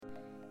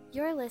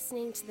You're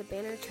listening to the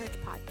Banner Church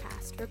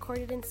podcast,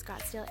 recorded in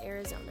Scottsdale,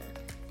 Arizona.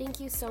 Thank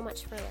you so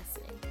much for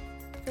listening.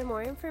 For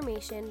more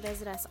information,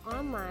 visit us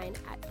online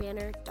at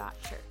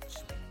banner.church.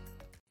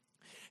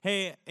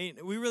 Hey,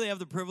 we really have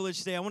the privilege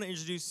today. I want to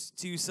introduce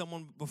to you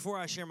someone, before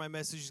I share my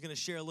message, who's going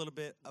to share a little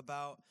bit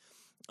about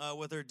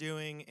what they're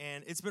doing.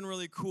 And it's been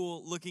really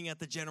cool looking at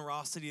the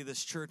generosity of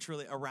this church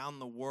really around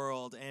the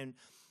world. And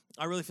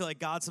I really feel like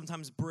God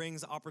sometimes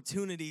brings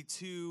opportunity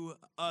to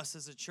us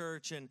as a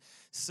church. And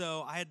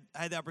so I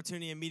had the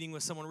opportunity of meeting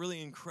with someone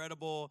really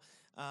incredible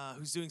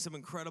who's doing some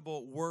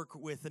incredible work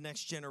with the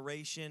next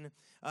generation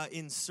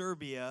in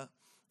Serbia.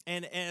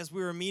 And as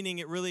we were meeting,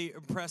 it really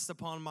impressed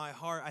upon my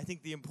heart, I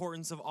think, the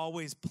importance of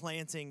always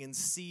planting and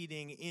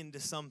seeding into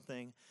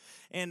something.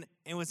 And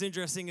what's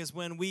interesting is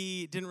when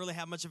we didn't really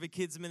have much of a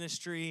kids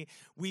ministry,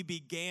 we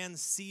began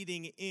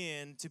seeding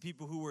in to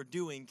people who were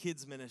doing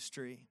kids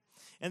ministry.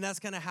 And that's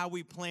kind of how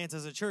we plant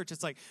as a church.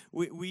 It's like,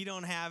 we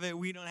don't have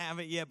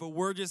it yet, but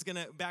we're just going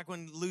to, back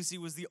when Lucy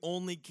was the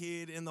only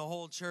kid in the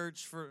whole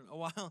church for a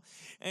while,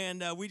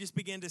 and we just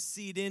began to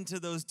seed into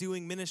those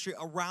doing ministry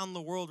around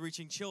the world,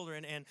 reaching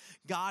children, and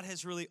God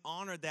has really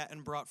honored that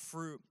and brought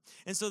fruit.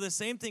 And so the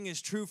same thing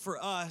is true for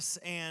us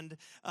and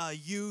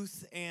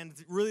youth and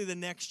really the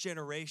next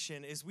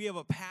generation, is we have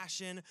a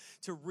passion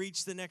to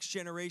reach the next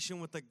generation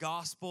with the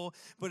gospel,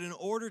 but in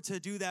order to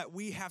do that,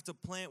 we have to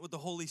plant with the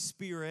Holy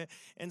Spirit.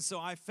 And so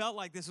I felt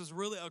like this was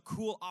really a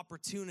cool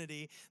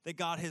opportunity that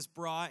God has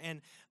brought.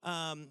 And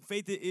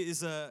Faith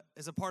is a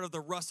part of the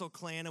Russell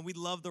clan, and we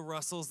love the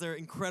Russells. They're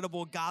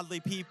incredible,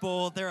 godly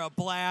people. They're a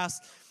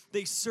blast.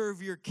 They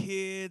serve your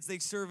kids. They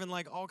serve in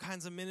like all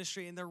kinds of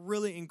ministry, and they're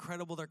really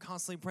incredible. They're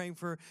constantly praying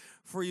for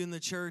you in the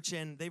church,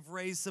 and they've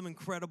raised some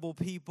incredible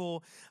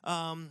people.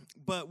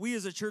 But we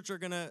as a church are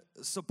going to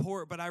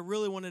support, but I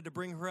really wanted to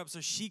bring her up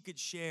so she could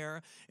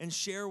share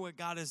what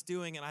God is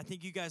doing. And I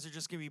think you guys are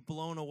just going to be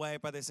blown away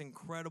by this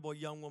incredible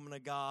young woman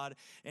of God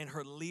and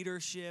her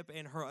leadership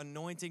and her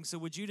anointing. So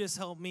would you just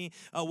help me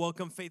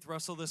welcome Faith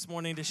Russell this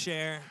morning to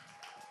share?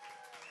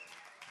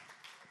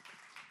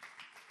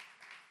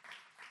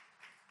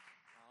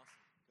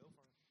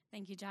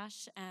 Thank you,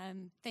 Josh.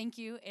 Thank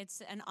you.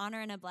 It's an honor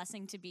and a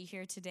blessing to be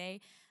here today.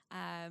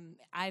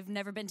 I've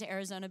never been to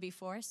Arizona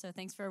before, so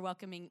thanks for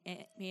welcoming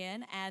me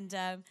in. And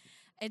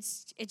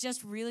it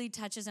just really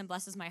touches and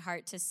blesses my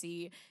heart to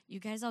see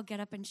you guys all get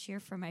up and cheer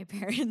for my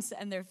parents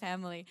and their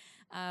family.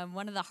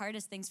 One of the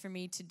hardest things for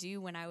me to do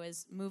when I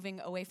was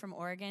moving away from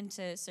Oregon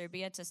to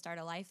Serbia to start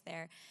a life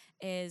there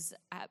is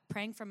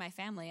praying for my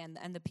family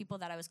and the people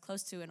that I was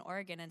close to in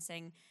Oregon and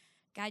saying,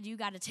 God, you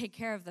got to take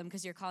care of them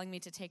because you're calling me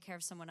to take care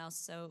of someone else.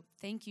 So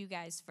thank you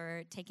guys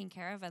for taking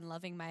care of and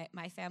loving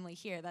my family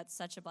here. That's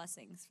such a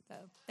blessing. So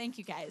thank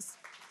you guys.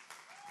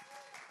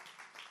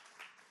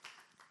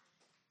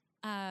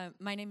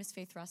 My name is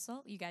Faith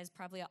Russell. You guys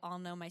probably all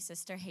know my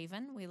sister,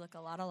 Haven. We look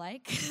a lot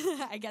alike.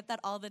 I get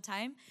that all the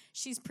time.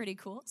 She's pretty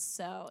cool,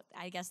 so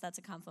I guess that's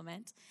a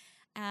compliment.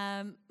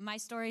 My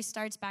story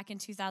starts back in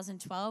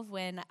 2012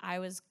 when I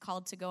was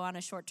called to go on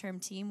a short-term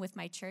team with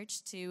my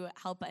church to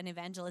help an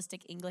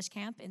evangelistic English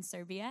camp in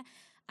Serbia,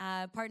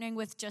 partnering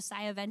with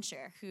Josiah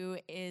Venture, who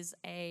is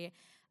a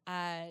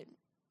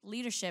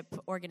leadership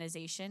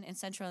organization in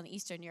Central and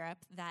Eastern Europe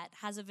that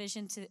has a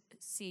vision to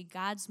see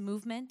God's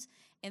movement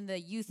in the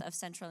youth of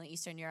Central and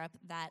Eastern Europe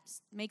that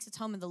makes its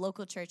home in the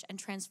local church and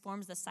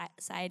transforms the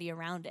society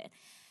around it.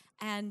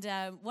 And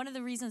one of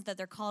the reasons that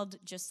they're called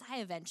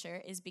Josiah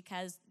Venture is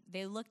because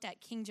they looked at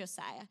King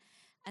Josiah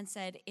and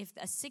said, if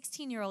a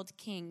 16-year-old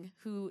king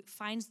who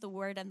finds the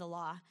word and the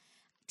law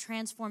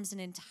transforms an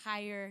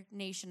entire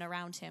nation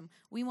around him,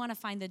 we want to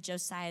find the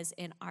Josiahs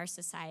in our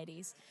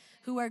societies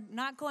who are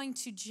not going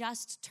to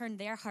just turn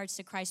their hearts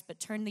to Christ, but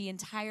turn the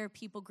entire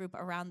people group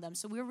around them.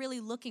 So we're really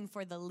looking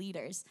for the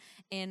leaders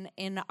in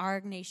our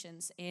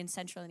nations in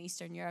Central and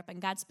Eastern Europe.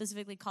 And God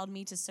specifically called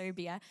me to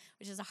Serbia,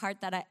 which is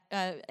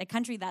a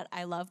country that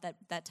I love,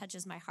 that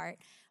touches my heart.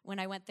 When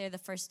I went there the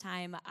first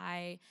time,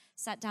 I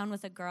sat down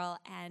with a girl,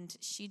 and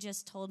she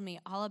just told me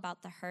all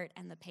about the hurt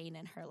and the pain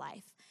in her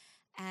life.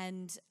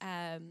 And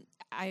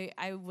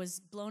I was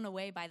blown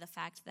away by the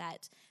fact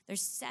that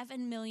there's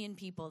 7 million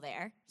people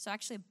there, so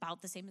actually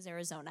about the same as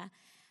Arizona,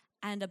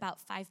 and about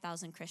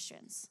 5,000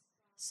 Christians.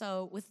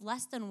 So with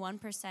less than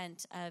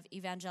 1% of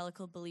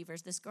evangelical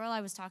believers, this girl I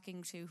was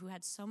talking to who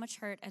had so much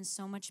hurt and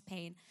so much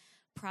pain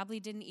probably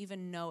didn't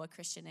even know a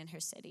Christian in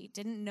her city,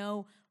 didn't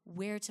know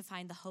where to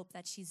find the hope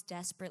that she's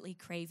desperately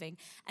craving.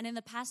 And in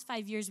the past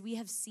 5 years, we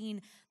have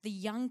seen the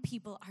young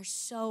people are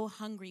so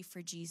hungry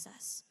for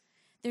Jesus.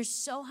 They're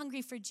so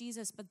hungry for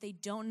Jesus, but they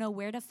don't know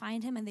where to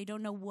find him, and they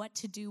don't know what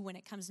to do when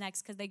it comes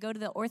next, because they go to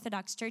the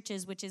Orthodox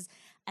churches, which is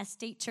a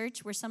state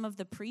church where some of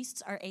the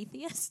priests are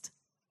atheists.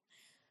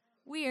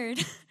 Weird.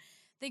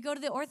 They go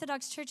to the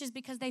Orthodox churches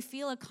because they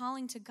feel a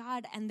calling to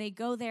God, and they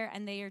go there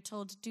and they are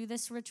told, do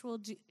this ritual,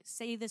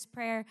 say this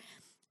prayer,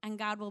 and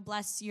God will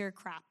bless your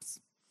crops.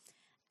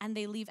 And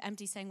they leave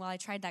empty saying, well, I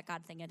tried that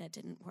God thing and it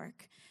didn't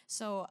work.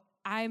 So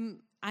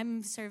I'm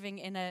serving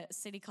in a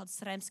city called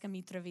Sremska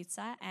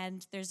Mitrovica,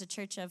 and there's a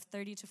church of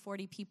 30 to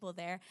 40 people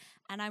there,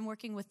 and I'm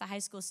working with the high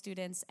school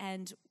students,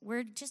 and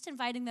we're just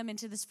inviting them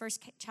into this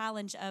first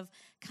challenge of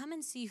come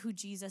and see who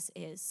Jesus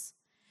is.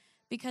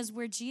 Because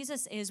where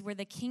Jesus is, where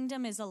the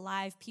kingdom is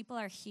alive, people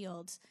are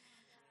healed,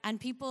 and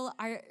people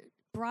are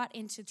brought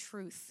into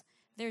truth.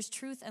 There's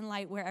truth and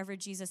light wherever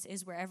Jesus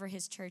is, wherever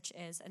his church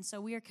is. And so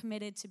we are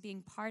committed to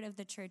being part of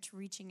the church,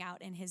 reaching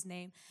out in his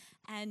name.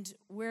 And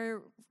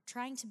we're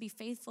trying to be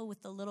faithful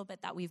with the little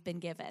bit that we've been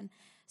given.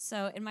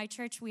 So in my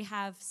church, we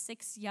have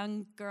 6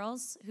 young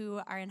girls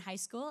who are in high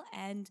school,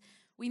 and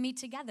we meet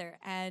together,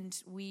 and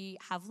we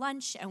have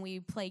lunch, and we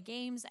play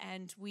games,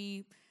 and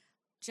we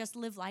just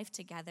live life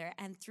together.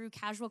 And through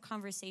casual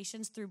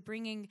conversations, through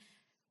bringing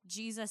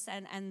Jesus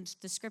and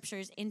the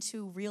scriptures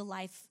into real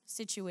life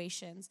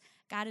situations,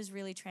 God is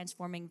really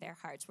transforming their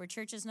hearts, where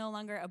church is no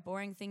longer a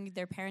boring thing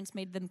their parents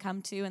made them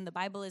come to, and the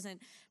Bible isn't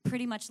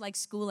pretty much like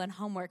school and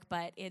homework,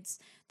 but it's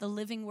the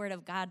living word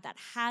of God that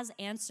has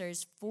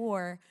answers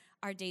for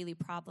our daily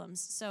problems.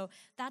 So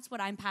that's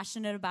what I'm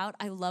passionate about.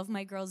 I love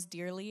my girls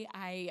dearly.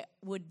 I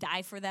would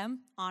die for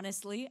them,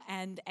 honestly.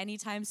 And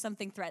anytime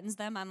something threatens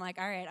them, I'm like,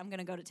 all right, I'm going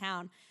to go to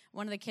town.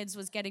 One of the kids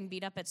was getting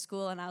beat up at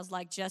school, and I was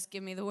like, just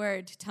give me the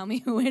word. Tell me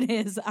who it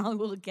is. I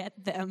will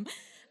get them.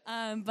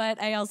 But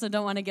I also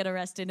don't want to get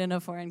arrested in a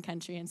foreign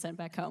country and sent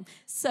back home.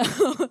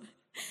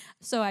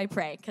 So I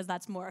pray, because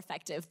that's more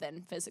effective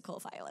than physical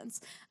violence.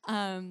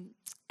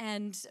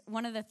 And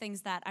one of the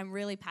things that I'm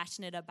really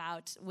passionate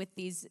about with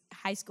these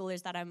high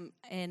schoolers that I'm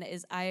in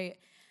is I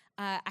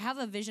have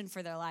a vision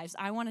for their lives.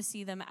 I want to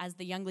see them as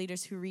the young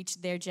leaders who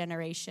reach their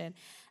generation.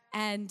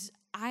 And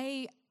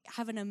I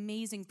have an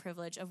amazing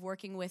privilege of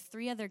working with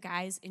 3 other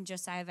guys in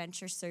Josiah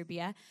Venture,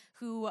 Serbia,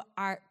 who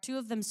are 2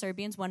 of them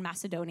Serbians, 1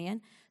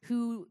 Macedonian,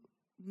 who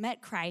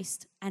met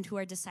Christ and who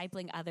are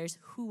discipling others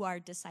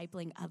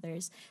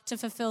to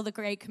fulfill the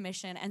Great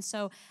Commission. And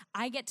so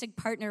I get to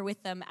partner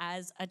with them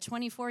as a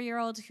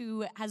 24-year-old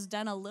who has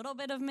done a little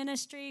bit of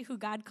ministry, who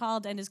God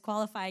called and is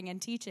qualifying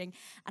and teaching.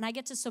 And I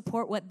get to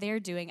support what they're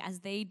doing as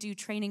they do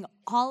training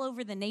all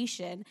over the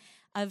nation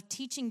of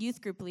teaching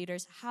youth group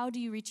leaders, how do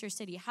you reach your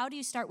city? How do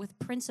you start with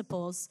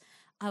principles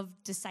of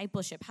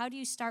discipleship? How do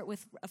you start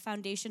with a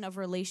foundation of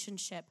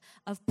relationship,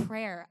 of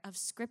prayer, of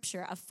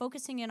scripture, of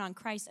focusing in on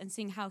Christ and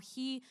seeing how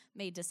he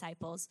made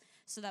disciples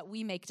so that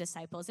we make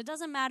disciples? It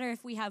doesn't matter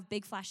if we have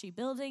big flashy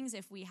buildings,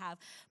 if we have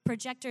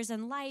projectors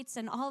and lights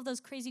and all of those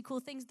crazy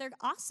cool things, they're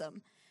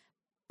awesome.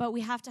 But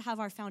we have to have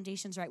our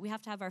foundations right. We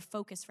have to have our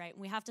focus right.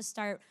 And we have to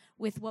start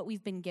with what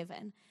we've been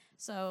given.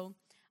 So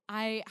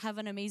I have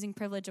an amazing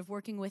privilege of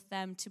working with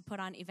them to put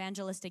on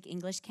evangelistic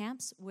English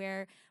camps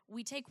where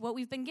we take what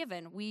we've been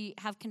given. We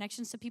have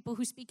connections to people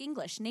who speak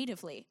English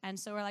natively. And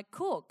so we're like,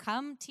 cool,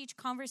 come teach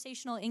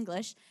conversational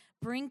English.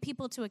 Bring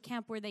people to a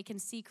camp where they can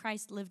see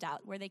Christ lived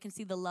out, where they can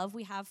see the love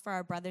we have for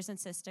our brothers and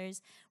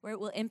sisters, where it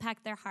will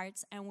impact their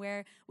hearts, and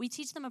where we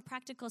teach them a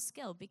practical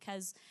skill,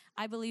 because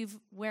I believe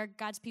where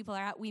God's people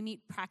are at, we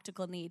meet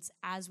practical needs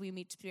as we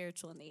meet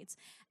spiritual needs.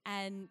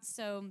 And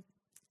so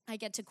I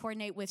get to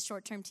coordinate with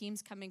short-term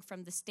teams coming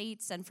from the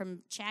States and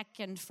from Czech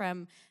and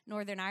from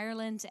Northern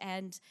Ireland,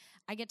 and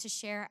I get to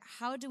share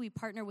how do we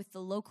partner with the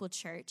local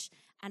church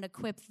and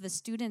equip the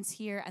students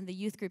here and the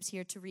youth groups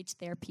here to reach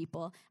their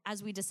people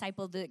as we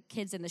disciple the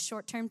kids in the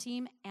short-term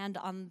team and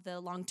on the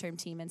long-term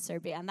team in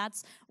Serbia. And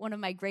that's one of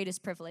my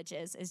greatest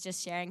privileges, is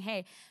just sharing,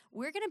 hey,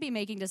 we're going to be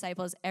making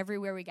disciples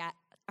everywhere we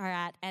are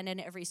at and in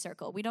every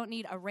circle. We don't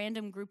need a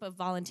random group of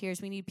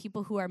volunteers. We need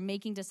people who are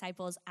making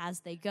disciples as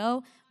they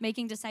go,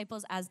 making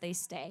disciples as they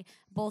stay.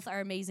 Both are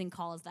amazing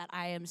calls that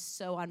I am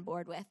so on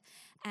board with.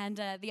 And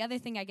the other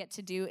thing I get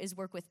to do is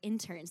work with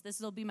interns. This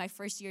will be my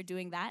first year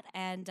doing that,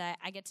 and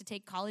I get to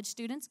take college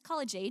students,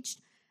 college-aged.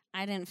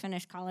 I didn't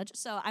finish college,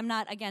 so I'm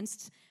not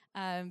against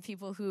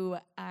people who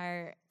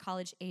are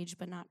college-aged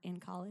but not in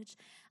college.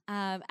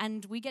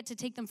 And we get to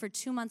take them for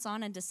 2 months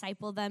on and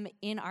disciple them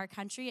in our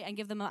country and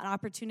give them an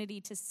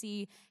opportunity to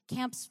see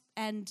camps,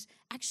 and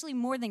actually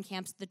more than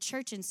camps, the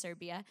church in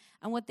Serbia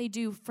and what they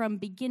do from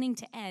beginning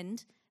to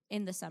end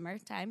in the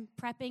summertime,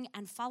 prepping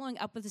and following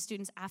up with the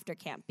students after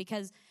camp.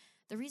 Because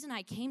the reason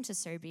I came to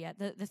Serbia,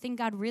 the thing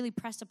God really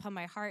pressed upon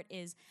my heart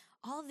is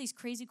all of these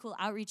crazy cool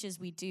outreaches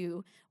we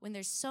do when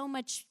there's so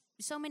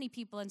many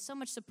people and so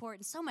much support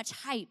and so much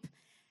hype,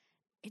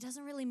 it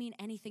doesn't really mean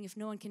anything if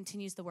no one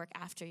continues the work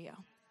after you.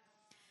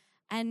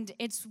 And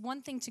it's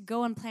one thing to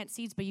go and plant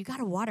seeds, but you got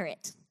to water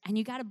it, and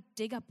you got to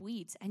dig up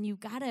weeds, and you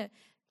got to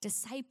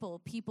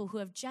disciple people who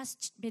have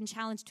just been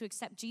challenged to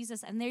accept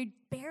Jesus, and they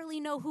barely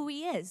know who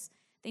he is.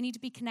 They need to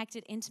be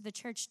connected into the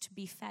church to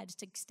be fed,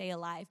 to stay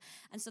alive.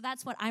 And so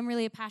that's what I'm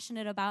really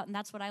passionate about, and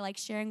that's what I like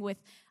sharing with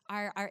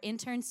our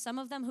interns, some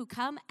of them who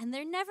come, and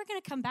they're never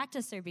going to come back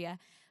to Serbia,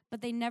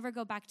 but they never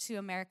go back to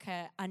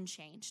America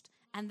unchanged.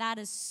 And that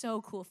is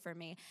so cool for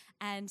me.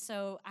 And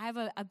so I have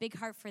a big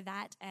heart for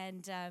that,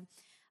 and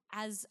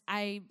as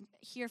I'm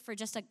here for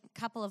just a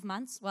couple of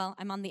months, well,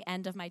 I'm on the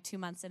end of my 2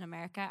 months in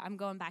America. I'm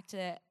going back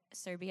to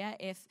Serbia.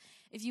 If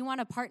you want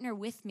to partner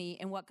with me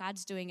in what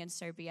God's doing in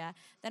Serbia,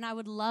 then I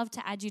would love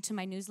to add you to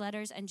my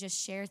newsletters and just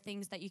share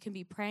things that you can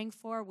be praying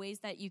for, ways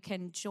that you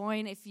can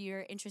join if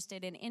you're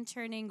interested in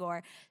interning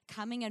or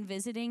coming and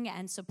visiting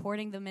and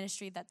supporting the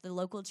ministry that the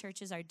local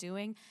churches are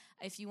doing.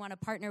 If you want to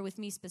partner with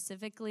me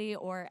specifically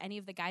or any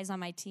of the guys on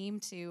my team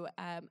to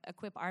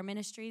equip our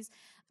ministries,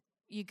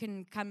 you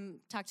can come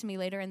talk to me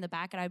later in the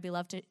back, and I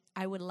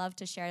would love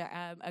to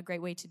share a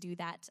great way to do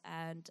that.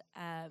 And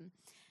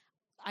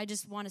I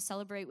just want to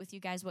celebrate with you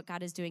guys what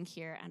God is doing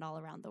here and all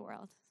around the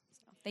world.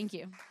 So, thank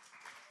you.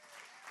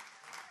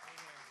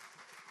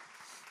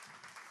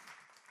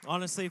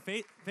 Honestly,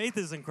 faith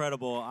is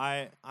incredible.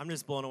 I'm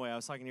just blown away. I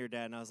was talking to your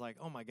dad, and I was like,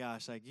 oh my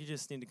gosh, like you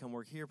just need to come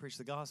work here, preach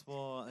the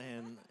gospel,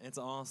 and it's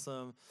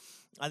awesome.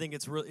 I think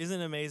it's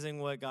isn't it amazing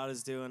what God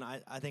is doing?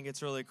 I think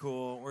it's really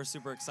cool. We're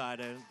super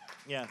excited.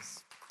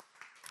 Yes.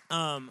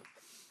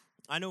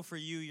 I know for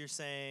you, you're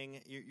saying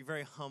you're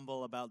very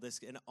humble about this,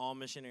 and all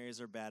missionaries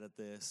are bad at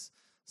this,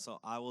 so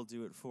I will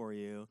do it for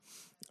you.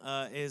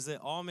 Is that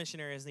all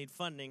missionaries need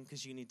funding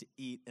because you need to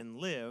eat and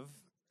live.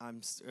 I'm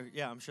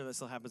sure that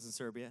still happens in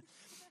Serbia.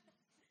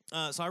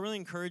 So I really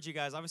encourage you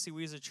guys. Obviously,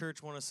 we as a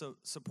church want to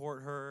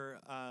support her,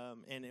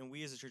 and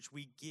we as a church,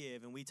 we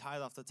give, and we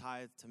tithe off the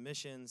tithe to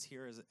missions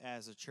here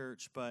as a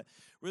church. But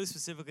really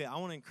specifically, I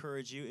want to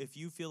encourage you, if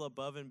you feel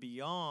above and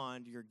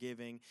beyond your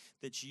giving,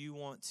 that you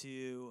want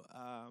to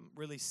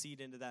really seed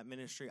into that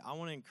ministry, I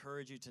want to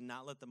encourage you to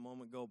not let the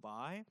moment go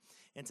by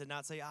and to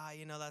not say,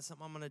 that's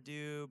something I'm going to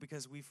do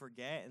because we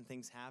forget and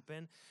things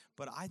happen.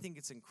 But I think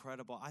it's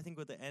incredible. I think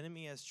what the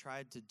enemy has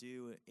tried to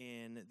do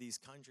in these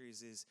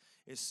countries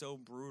is so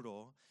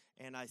brutal.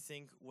 And I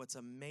think what's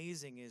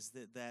amazing is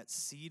that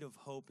seed of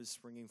hope is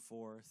springing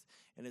forth,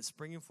 and it's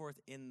springing forth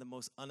in the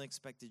most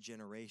unexpected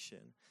generation.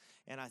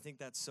 And I think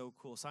that's so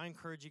cool. So I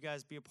encourage you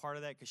guys to be a part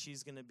of that because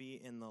she's going to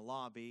be in the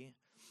lobby,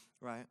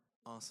 right?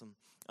 Awesome.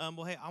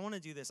 Well, hey, I want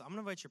to do this. I'm going to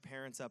invite your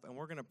parents up, and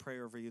we're going to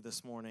pray over you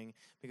this morning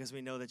because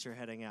we know that you're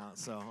heading out.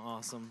 So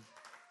awesome.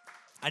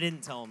 I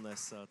didn't tell them this,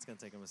 so it's going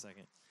to take them a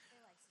second.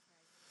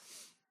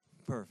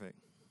 Perfect.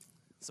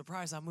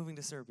 Surprise, I'm moving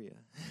to Serbia.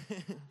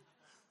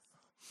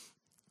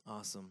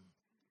 Awesome.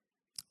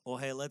 Well,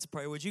 hey, let's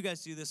pray. Would you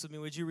guys do this with me?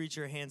 Would you reach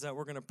your hands out?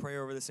 We're going to pray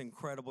over this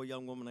incredible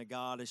young woman of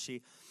God as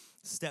she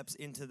steps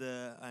into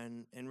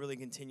and really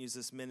continues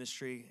this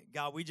ministry.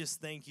 God, we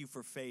just thank you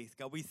for faith.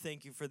 God, we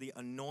thank you for the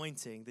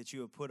anointing that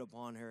you have put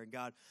upon her.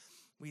 God,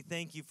 we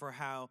thank you for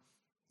how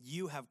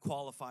you have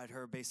qualified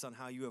her based on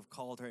how you have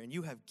called her, and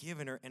you have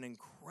given her an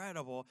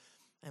incredible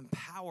and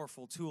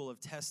powerful tool of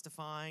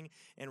testifying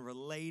and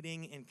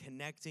relating and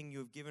connecting. You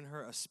have given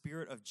her a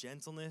spirit of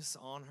gentleness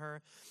on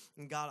her.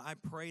 And God, I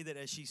pray that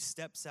as she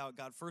steps out,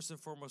 God, first and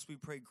foremost, we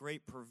pray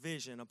great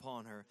provision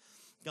upon her.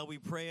 God, we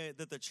pray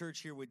that the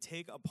church here would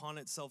take upon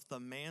itself the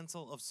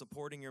mantle of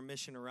supporting your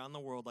mission around the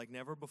world like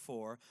never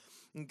before.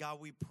 And God,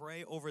 we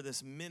pray over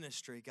this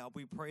ministry. God,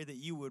 we pray that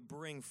you would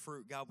bring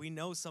fruit. God, we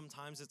know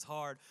sometimes it's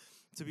hard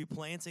to be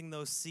planting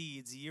those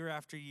seeds year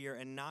after year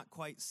and not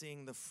quite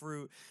seeing the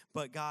fruit.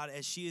 But God,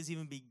 as she is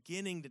even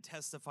beginning to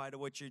testify to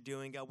what you're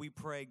doing, God, we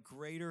pray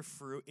greater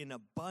fruit in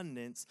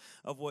abundance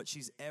of what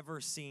she's ever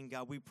seen.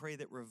 God, we pray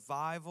that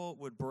revival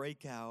would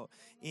break out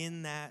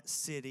in that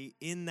city,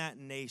 in that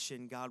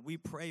nation. God, we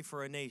pray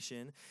for a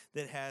nation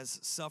that has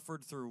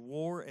suffered through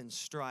war and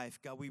strife.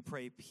 God, we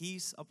pray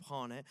peace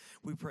upon it.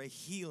 We pray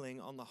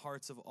healing on the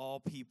hearts of all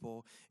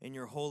people. In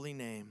your holy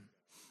name,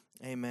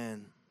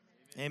 amen.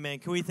 Amen.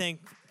 Can we thank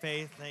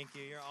Faith? Thank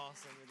you. You're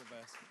awesome. You're the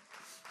best.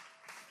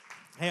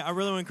 Hey, I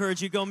really want to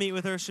encourage you, go meet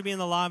with her. She'll be in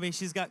the lobby.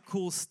 She's got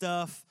cool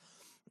stuff,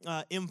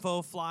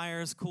 info,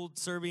 flyers, cool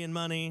Serbian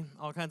money,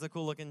 all kinds of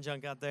cool looking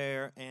junk out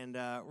there, and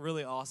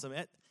really awesome.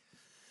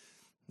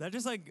 That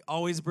just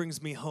always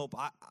brings me hope.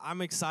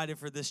 I'm excited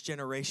for this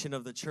generation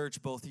of the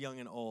church, both young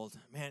and old.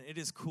 Man, it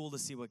is cool to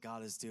see what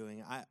God is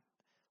doing. I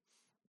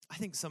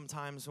think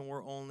sometimes when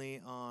we're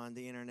only on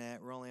the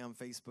internet, we're only on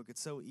Facebook,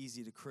 it's so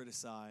easy to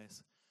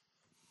criticize.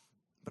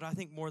 But I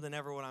think more than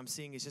ever what I'm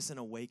seeing is just an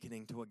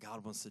awakening to what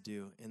God wants to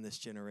do in this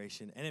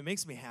generation. And it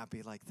makes me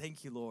happy.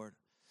 Thank you, Lord.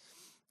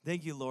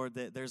 Thank you, Lord,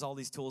 that there's all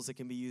these tools that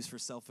can be used for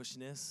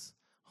selfishness,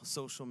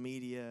 social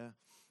media,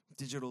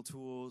 digital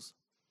tools.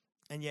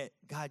 And yet,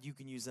 God, you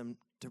can use them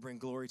to bring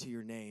glory to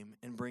your name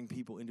and bring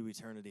people into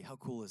eternity. How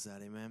cool is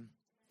that? Amen.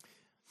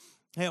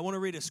 Hey, I want to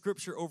read a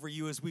scripture over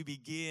you as we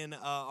begin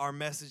our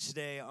message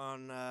today in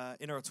our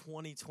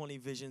 2020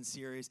 Vision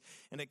series,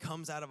 and it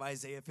comes out of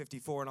Isaiah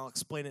 54, and I'll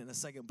explain it in a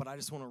second, but I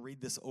just want to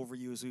read this over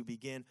you as we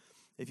begin.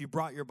 If you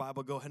brought your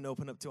Bible, go ahead and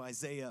open up to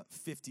Isaiah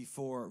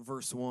 54,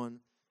 verse 1.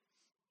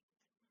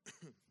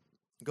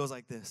 It goes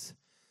like this.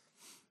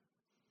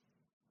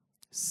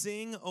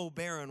 Sing, O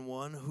barren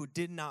one who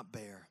did not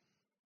bear.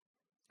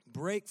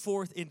 Break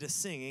forth into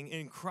singing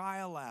and cry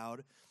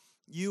aloud,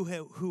 you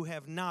who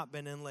have not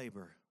been in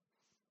labor.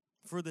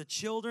 For the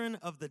children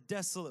of the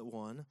desolate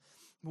one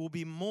will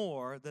be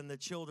more than the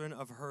children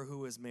of her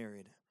who is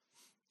married,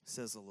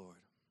 says the Lord.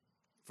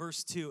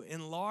 Verse 2,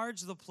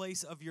 enlarge the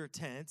place of your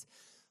tent,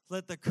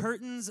 Let the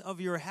curtains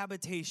of your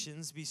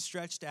habitations be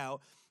stretched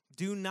out.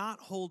 Do not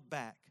hold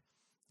back.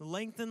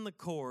 Lengthen the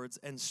cords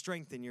and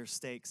strengthen your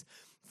stakes.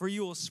 For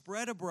you will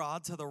spread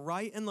abroad to the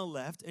right and the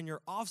left, and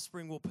your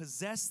offspring will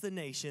possess the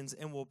nations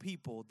and will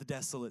people the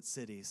desolate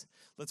cities.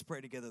 Let's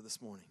pray together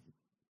this morning.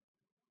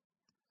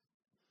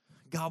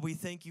 God, we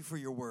thank you for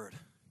your word.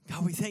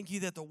 God, we thank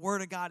you that the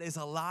word of God is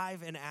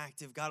alive and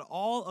active. God,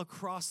 all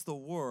across the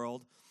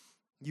world,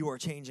 you are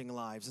changing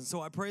lives. And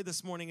so I pray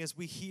this morning as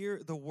we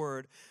hear the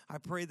word, I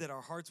pray that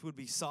our hearts would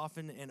be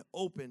softened and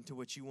open to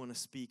what you want to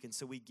speak. And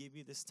so we give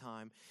you this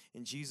time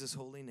in Jesus'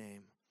 holy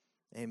name.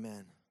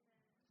 Amen.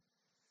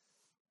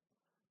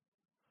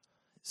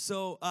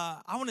 So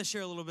I want to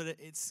share a little bit.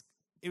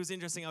 It was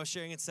interesting. I was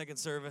sharing at second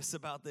service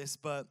about this,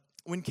 but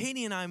when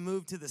Katie and I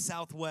moved to the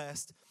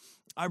Southwest,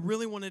 I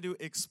really wanted to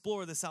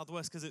explore the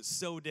Southwest because it's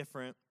so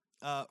different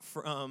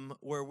from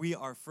where we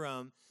are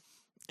from.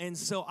 And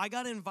so I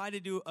got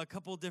invited to a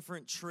couple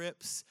different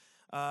trips,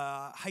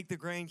 hike the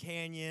Grand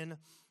Canyon.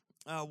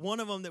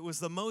 One of them that was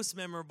the most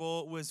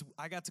memorable was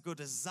I got to go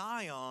to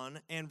Zion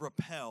and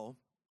rappel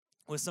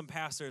with some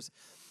pastors.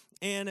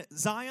 And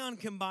Zion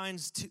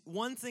combines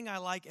one thing I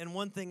like and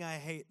one thing I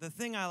hate. The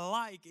thing I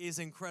like is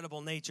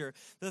incredible nature.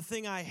 The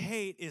thing I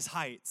hate is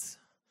heights.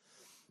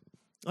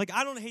 Like,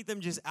 I don't hate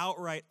them just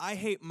outright. I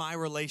hate my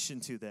relation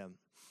to them.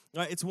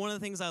 Right? It's one of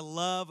the things I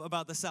love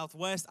about the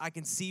Southwest. I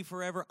can see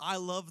forever. I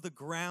love the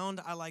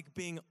ground. I like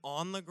being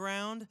on the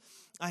ground.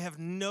 I have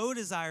no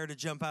desire to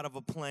jump out of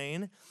a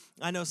plane.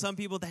 I know some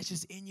people, that's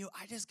just in you.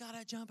 I just got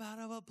to jump out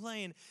of a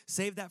plane.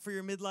 Save that for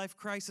your midlife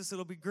crisis.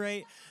 It'll be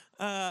great.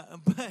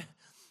 But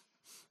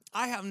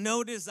I have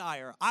no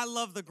desire. I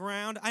love the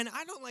ground, and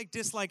I don't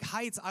dislike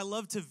heights. I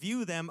love to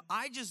view them.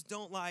 I just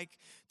don't like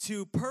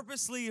to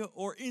purposely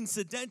or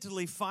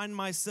incidentally find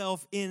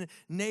myself in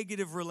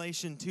negative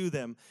relation to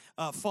them,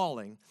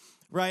 falling,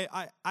 right?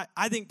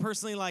 I think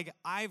personally,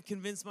 I've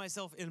convinced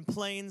myself in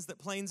planes that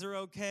planes are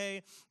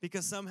okay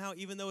because somehow,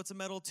 even though it's a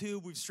metal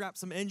tube, we've strapped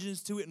some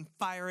engines to it and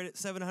fire it at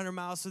 700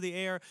 miles through the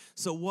air,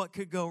 so what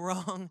could go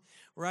wrong,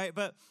 right?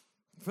 But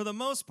for the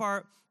most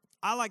part,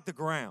 I like the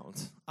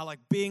ground. I like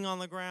being on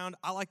the ground.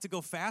 I like to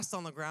go fast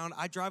on the ground.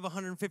 I drive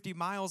 150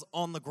 miles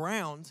on the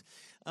ground,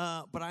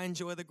 but I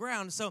enjoy the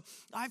ground. So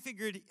I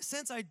figured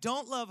since I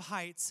don't love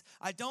heights,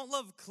 I don't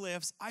love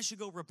cliffs, I should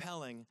go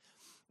rappelling.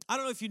 I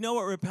don't know if you know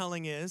what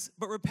rappelling is,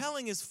 but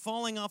rappelling is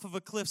falling off of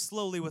a cliff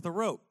slowly with a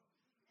rope.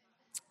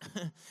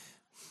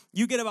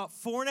 You get about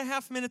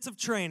 4.5 minutes of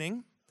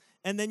training,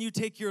 and then you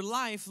take your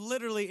life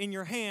literally in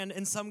your hand,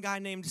 and some guy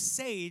named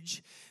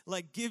Sage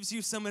gives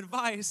you some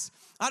advice.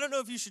 I don't know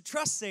if you should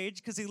trust Sage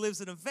because he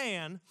lives in a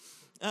van,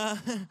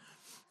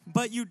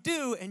 but you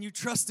do, and you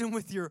trust him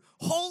with your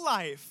whole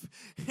life,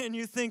 and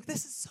you think,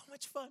 this is so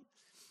much fun.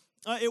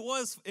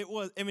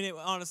 It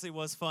honestly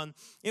was fun.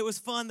 It was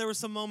fun. There were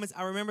some moments.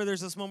 I remember there's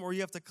this moment where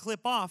you have to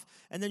clip off,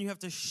 and then you have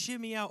to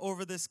shimmy out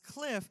over this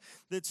cliff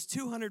that's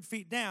 200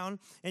 feet down,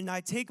 and I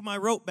take my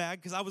rope bag,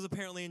 because I was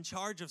apparently in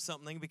charge of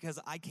something, because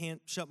I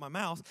can't shut my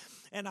mouth,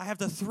 and I have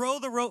to throw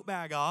the rope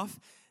bag off,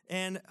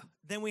 and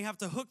then we have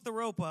to hook the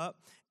rope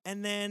up,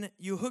 and then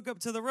you hook up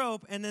to the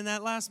rope, and then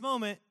that last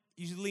moment,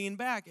 you lean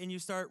back, and you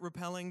start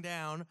rappelling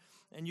down,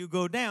 and you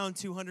go down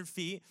 200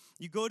 feet.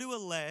 You go to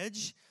a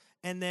ledge,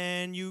 and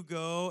then you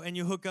go and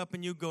you hook up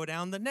and you go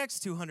down the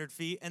next 200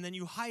 feet, and then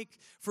you hike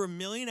for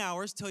 1,000,000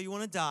 hours till you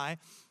want to die,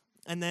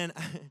 and then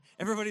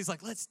everybody's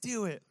like, let's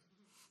do it.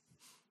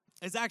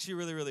 It's actually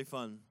really, really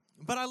fun.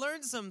 But I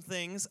learned some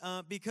things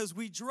because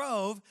we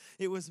drove.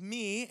 It was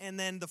me and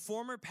then the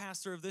former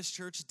pastor of this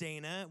church,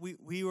 Dana. We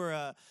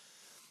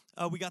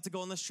got to go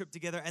on this trip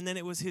together, and then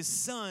it was his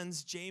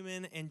sons,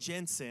 Jamin and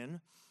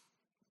Jensen.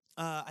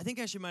 I think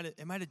actually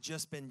it might have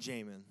just been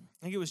Jamin.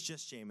 I think it was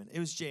just Jamin. It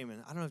was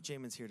Jamin. I don't know if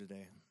Jamin's here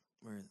today.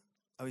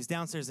 He's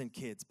downstairs in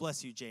kids.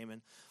 Bless you,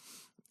 Jamin.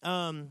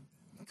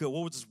 Good.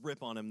 We'll just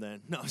rip on him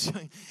then. No, I'm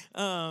sorry.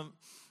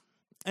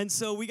 And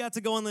so we got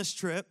to go on this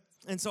trip.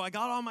 And so I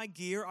got all my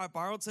gear. I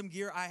borrowed some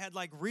gear. I had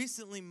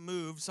recently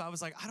moved, so I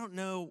was like, I don't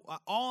know.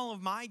 All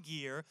of my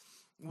gear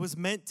was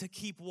meant to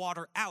keep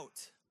water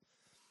out.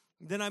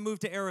 Then I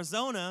moved to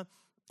Arizona,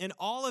 and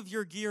all of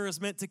your gear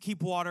is meant to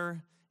keep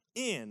water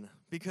in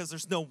because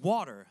there's no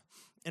water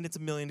and it's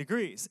 1,000,000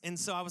 degrees. And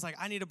so I was like,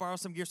 I need to borrow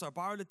some gear. So I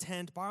borrowed a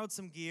tent, borrowed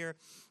some gear.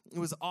 It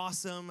was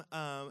awesome.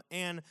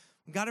 And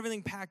got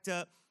everything packed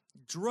up,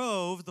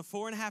 drove the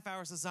 4.5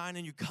 hours to Zion,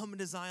 and you come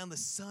into Zion, the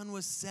sun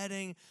was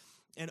setting,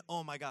 and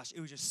oh my gosh, it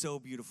was just so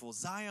beautiful.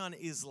 Zion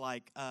is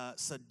like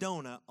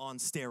Sedona on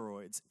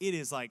steroids. It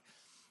is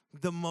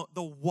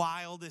the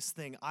wildest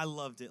thing. I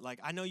loved it.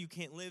 I know you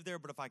can't live there,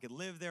 but if I could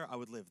live there, I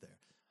would live there.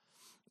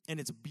 And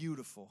it's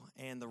beautiful.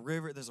 And the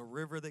river, there's a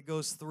river that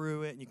goes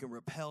through it, and you can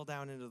rappel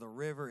down into the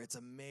river. It's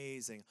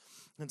amazing.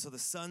 And so the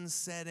sun's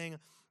setting.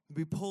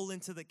 We pull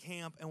into the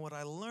camp, and what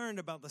I learned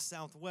about the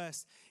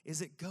Southwest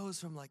is it goes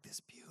from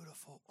this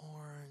beautiful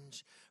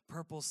orange,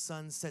 purple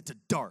sunset to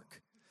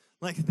dark.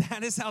 Like,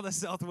 that is how the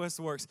Southwest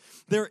works.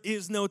 There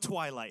is no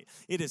twilight.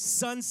 It is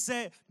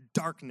sunset,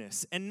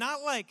 darkness. And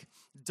not like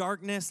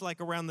darkness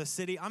like around the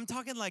city. I'm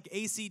talking like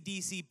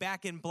AC/DC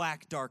Back in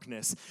Black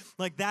darkness.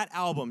 Like that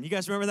album. You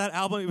guys remember that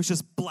album? It was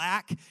just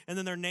black, and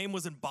then their name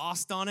was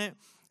embossed on it.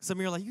 Some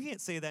of you are like, you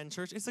can't say that in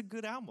church. It's a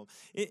good album.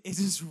 It's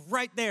just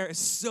right there. It's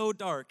so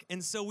dark.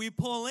 And so we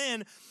pull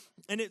in,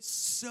 and it's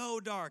so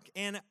dark.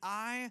 And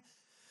I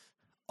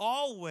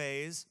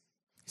always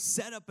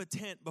set up a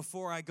tent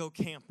before I go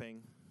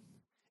camping.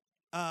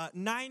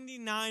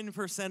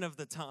 99% of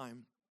the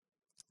time.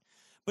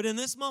 But in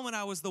this moment,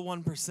 I was the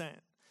 1%.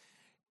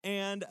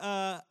 And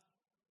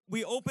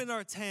we opened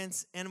our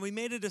tents, and we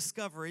made a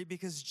discovery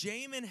because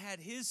Jamin had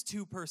his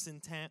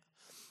 2-person tent,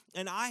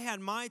 and I had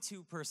my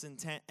 2-person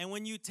tent. And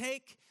when you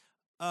take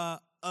a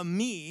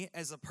me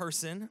as a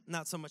person,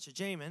 not so much a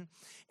Jamin,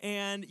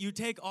 and you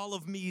take all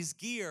of me's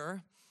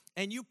gear,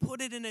 and you put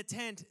it in a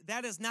tent,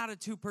 that is not a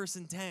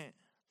 2-person tent.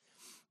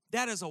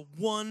 That is a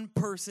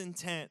 1-person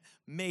tent,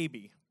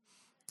 maybe.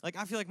 Like,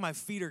 I feel like my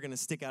feet are going to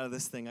stick out of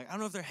this thing. Like, I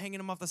don't know if they're hanging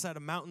them off the side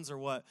of mountains or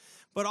what.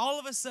 But all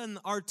of a sudden,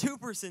 our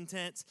 2-person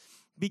tents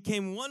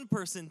became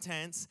 1-person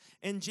tents.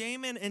 And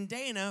Jamin and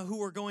Dana, who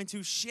were going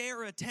to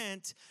share a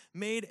tent,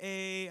 made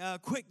a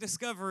quick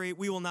discovery: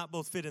 we will not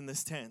both fit in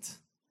this tent.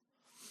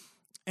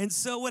 And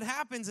so what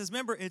happens is,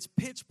 remember, it's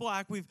pitch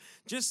black. We've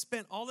just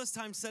spent all this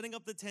time setting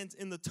up the tent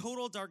in the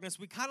total darkness.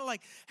 We kind of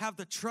like have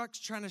the trucks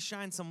trying to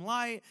shine some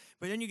light,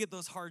 but then you get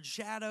those hard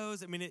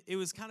shadows. I mean, it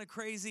was kind of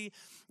crazy.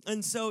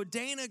 And so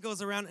Dana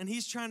goes around, and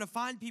he's trying to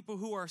find people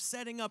who are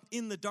setting up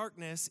in the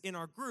darkness in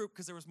our group,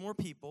 because there was more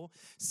people,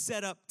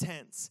 set up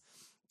tents.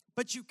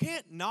 But you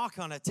can't knock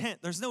on a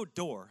tent. There's no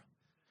door,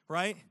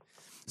 right?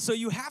 So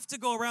you have to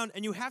go around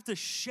and you have to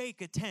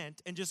shake a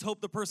tent and just hope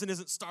the person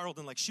isn't startled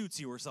and like shoots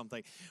you or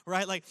something,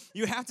 right? Like,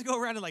 you have to go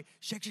around and like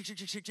shake, shake, shake,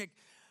 shake, shake, shake.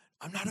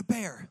 I'm not a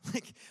bear.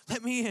 Like,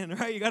 let me in,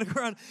 right? You got to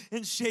go around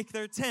and shake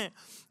their tent.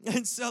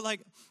 And so,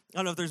 like, I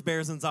don't know if there's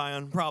bears in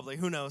Zion. Probably.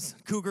 Who knows?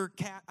 Cougar,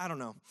 cat, I don't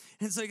know.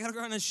 And so you got to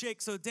go around and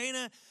shake. So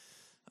Dana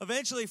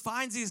eventually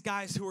finds these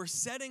guys who are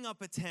setting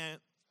up a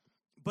tent,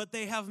 but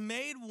they have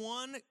made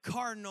one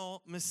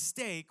cardinal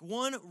mistake,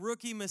 one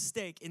rookie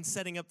mistake in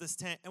setting up this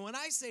tent. And when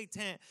I say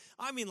tent,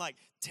 I mean like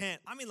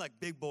tent. I mean like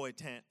big boy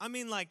tent. I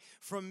mean like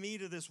from me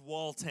to this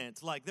wall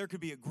tent. Like, there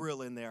could be a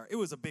grill in there. It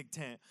was a big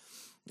tent.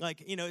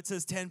 Like, you know, it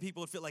says 10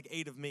 people. It fit like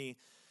 8 of me.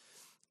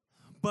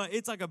 But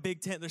it's like a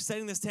big tent. They're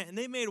setting this tent, and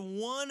they made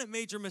one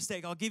major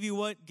mistake. I'll give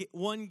you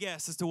one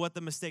guess as to what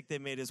the mistake they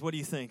made is. What do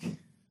you think?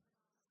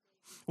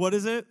 What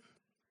is it?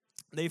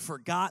 They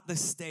forgot the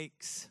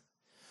stakes.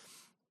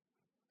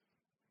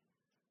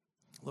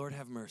 Lord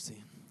have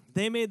mercy.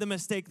 They made the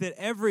mistake that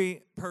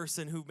every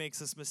person who makes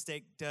this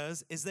mistake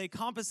does, is they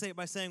compensate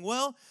by saying,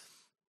 well,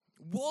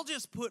 we'll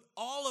just put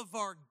all of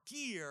our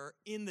gear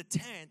in the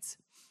tent,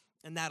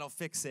 and that'll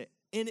fix it.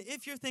 And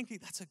if you're thinking,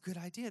 that's a good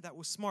idea, that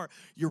was smart,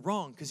 you're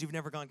wrong, because you've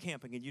never gone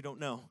camping and you don't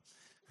know.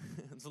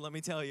 So let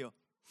me tell you.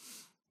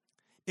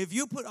 If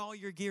you put all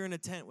your gear in a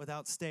tent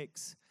without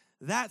stakes,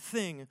 that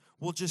thing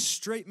will just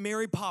straight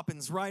Mary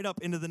Poppins right up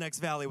into the next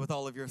valley with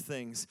all of your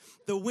things.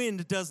 The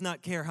wind does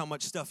not care how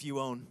much stuff you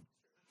own.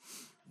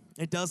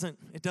 It doesn't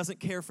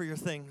care for your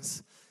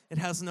things. It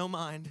has no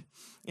mind.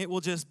 It will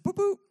just boop,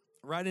 boop,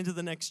 right into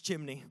the next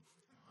chimney.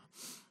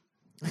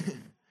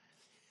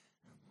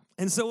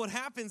 And so what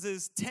happens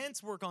is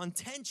tents work on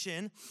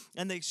tension,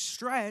 and they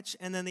stretch,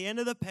 and then the end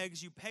of the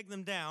pegs, you peg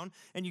them down,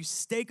 and you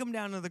stake them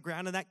down to the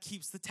ground, and that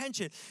keeps the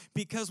tension.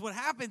 Because what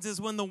happens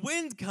is when the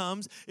wind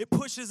comes, it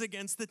pushes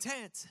against the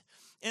tent.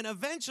 And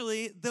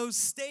eventually, those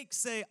stakes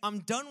say, I'm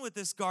done with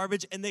this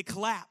garbage, and they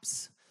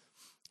collapse.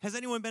 Has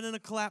anyone been in a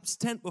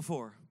collapsed tent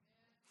before?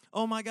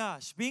 Oh my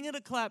gosh. Being in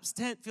a collapsed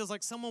tent feels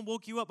like someone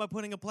woke you up by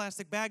putting a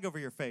plastic bag over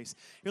your face.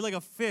 You're like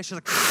a fish. You're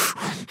like,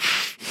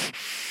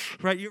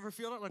 right? You ever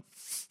feel that? Like,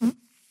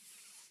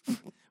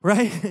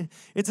 right?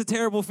 It's a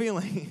terrible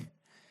feeling.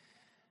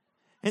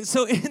 And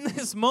so in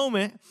this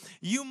moment,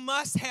 you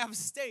must have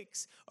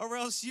stakes, or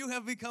else you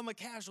have become a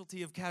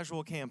casualty of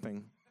casual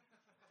camping.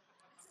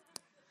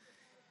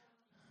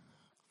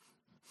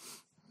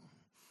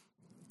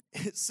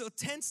 So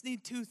tents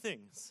need 2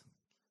 things.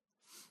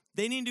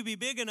 They need to be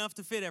big enough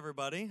to fit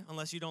everybody,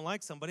 unless you don't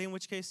like somebody, in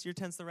which case your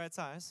tent's the right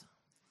size.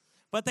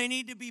 But they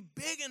need to be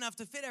big enough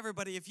to fit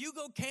everybody. If you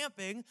go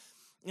camping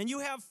and you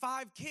have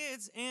 5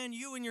 kids and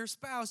you and your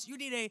spouse, you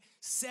need a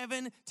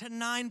 7 to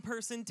 9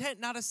 person tent,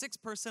 not a 6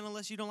 person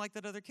unless you don't like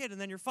that other kid, and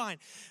then you're fine.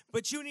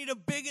 But you need a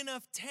big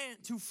enough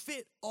tent to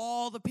fit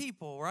all the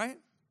people, right?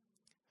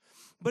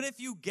 But if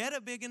you get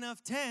a big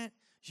enough tent,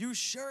 you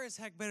sure as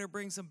heck better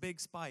bring some big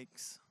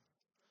spikes.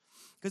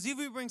 Because if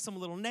you bring some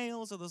little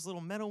nails or those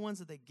little metal ones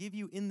that they give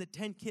you in the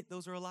tent kit,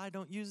 those are a lie,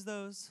 don't use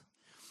those.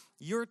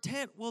 Your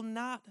tent will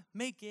not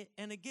make it,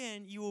 and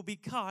again, you will be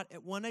caught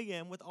at 1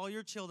 a.m. with all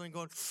your children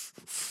going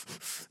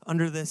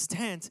under this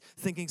tent,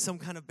 thinking some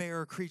kind of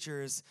bear or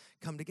creature has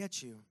come to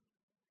get you.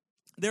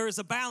 There is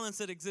a balance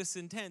that exists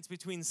in tents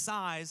between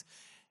size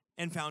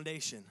and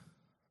foundation.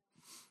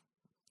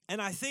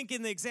 And I think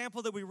in the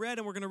example that we read,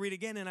 and we're going to read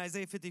again in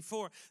Isaiah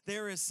 54,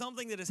 there is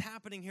something that is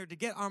happening here to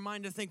get our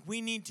mind to think we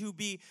need to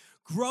be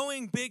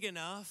growing big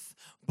enough,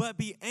 but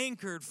be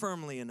anchored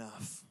firmly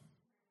enough.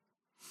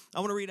 I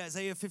want to read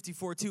Isaiah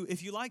 54 too.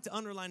 If you like to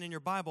underline in your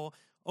Bible,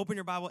 open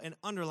your Bible and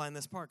underline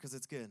this part because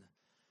it's good.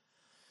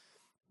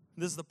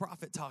 This is the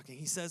prophet talking.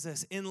 He says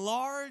this,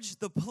 enlarge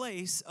the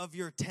place of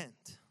your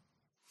tent,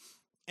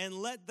 and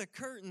let the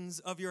curtains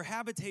of your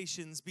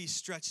habitations be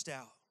stretched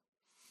out.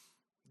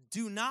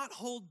 Do not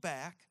hold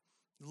back,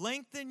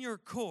 lengthen your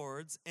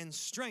cords, and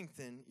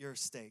strengthen your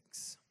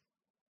stakes.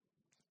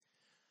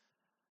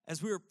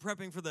 As we were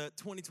prepping for the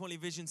 2020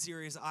 Vision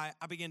Series, I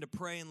began to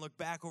pray and look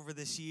back over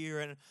this year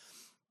and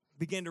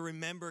began to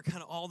remember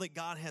kind of all that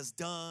God has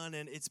done,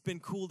 and it's been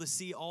cool to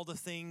see all the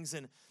things.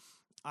 And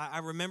I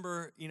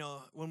remember,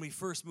 when we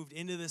first moved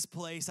into this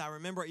place, I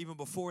remember even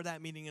before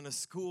that meeting in a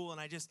school,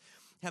 and I just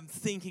am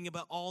thinking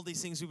about all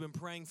these things we've been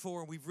praying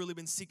for, and we've really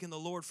been seeking the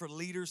Lord for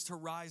leaders to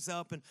rise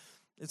up, and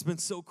it's been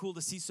so cool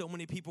to see so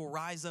many people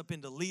rise up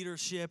into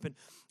leadership and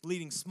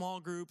leading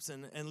small groups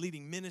and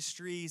leading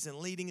ministries and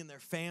leading in their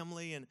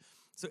family. And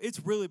so it's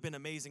really been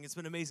amazing. It's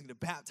been amazing to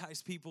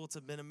baptize people. It's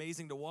been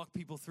amazing to walk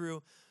people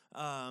through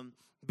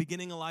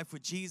beginning a life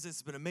with Jesus.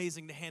 It's been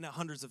amazing to hand out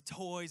hundreds of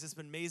toys. It's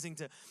been amazing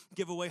to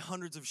give away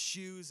hundreds of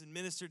shoes and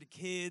minister to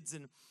kids.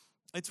 And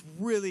it's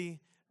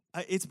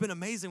been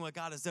amazing what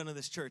God has done in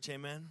this church.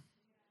 Amen.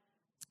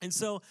 And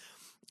so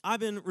I've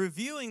been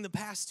reviewing the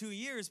past 2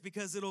 years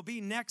because it'll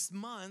be next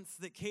month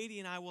that Katie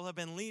and I will have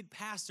been lead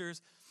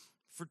pastors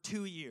for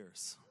 2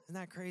 years. Isn't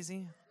that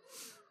crazy?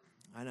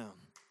 I know.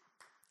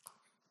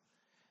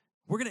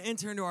 We're going to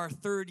enter into our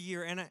third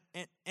year,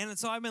 and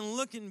so I've been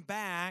looking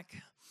back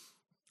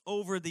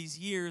over these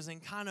years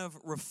and kind of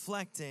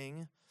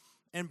reflecting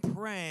and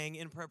praying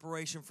in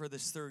preparation for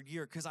this third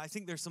year, because I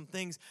think there's some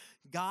things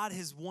God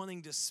is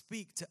wanting to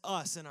speak to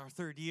us in our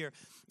third year.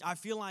 I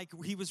feel like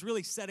he was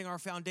really setting our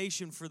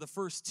foundation for the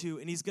first two,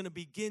 and he's going to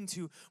begin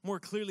to more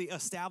clearly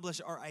establish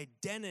our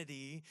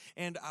identity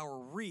and our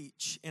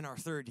reach in our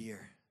third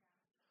year.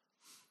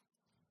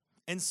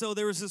 And so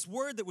there was this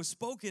word that was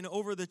spoken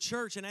over the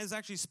church, and it was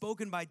actually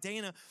spoken by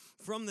Dana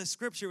from the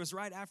scripture. It was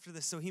right after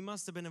this, so he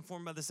must have been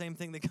informed by the same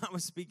thing that God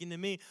was speaking to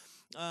me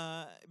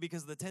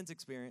because of the tent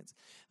experience.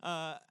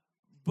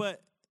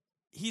 But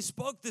he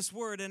spoke this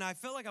word, and I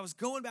felt like I was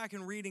going back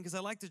and reading because I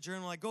like to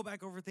journal. I go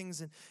back over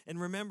things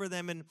and remember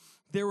them, and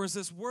there was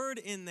this word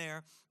in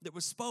there that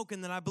was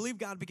spoken that I believe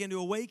God began to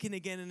awaken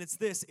again, and it's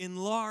this: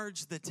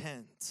 enlarge the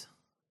tent.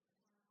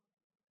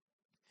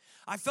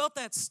 I felt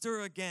that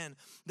stir again,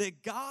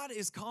 that God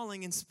is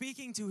calling and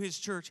speaking to his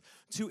church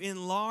to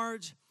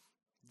enlarge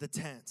the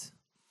tent.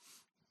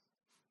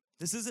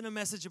 This isn't a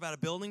message about a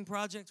building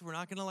project. We're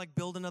not going to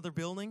build another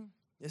building.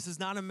 This is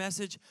not a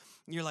message,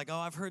 you're like, oh,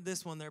 I've heard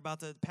this one. They're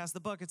about to pass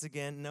the buckets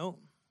again. No.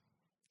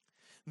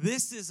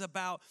 This is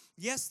about,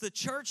 yes, the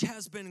church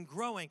has been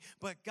growing,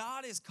 but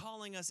God is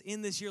calling us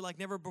in this year like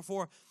never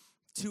before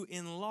to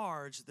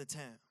enlarge the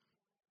tent.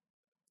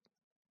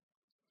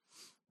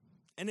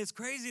 And it's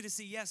crazy to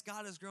see, yes,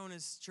 God has grown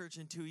his church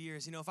in 2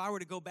 years. If I were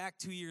to go back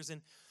 2 years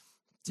and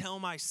tell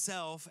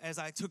myself as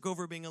I took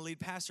over being a lead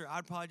pastor,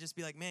 I'd probably just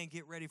be like, man,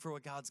 get ready for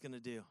what God's going to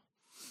do.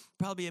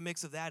 Probably a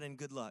mix of that and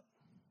good luck.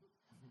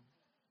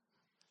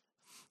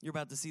 You're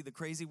about to see the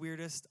crazy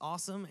weirdest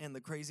awesome and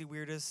the crazy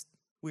weirdest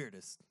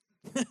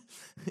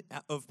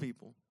of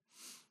people.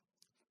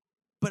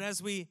 But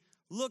as we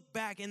look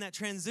back in that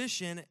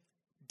transition,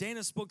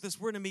 Dana spoke this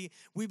word to me.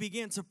 We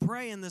began to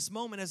pray in this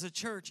moment as a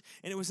church,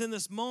 and it was in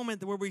this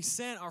moment where we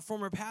sent our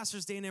former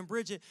pastors, Dana and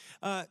Bridget,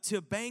 to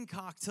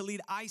Bangkok to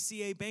lead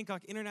ICA,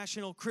 Bangkok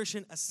International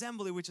Christian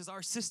Assembly, which is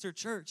our sister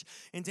church.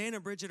 And Dana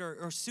and Bridget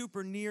are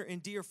super near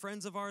and dear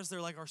friends of ours.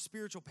 They're like our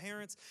spiritual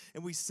parents,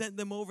 and we sent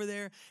them over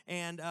there,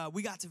 and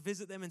we got to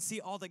visit them and see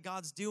all that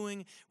God's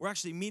doing. We're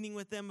actually meeting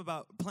with them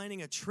about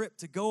planning a trip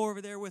to go over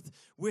there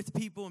with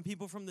people and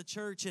people from the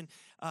church, and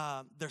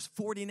there's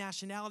 40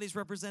 nationalities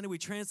represented. We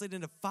translated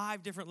into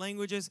 5 different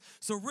languages.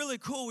 So really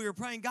cool. We were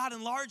praying, God,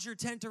 enlarge your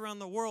tent around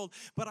the world.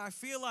 But I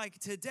feel like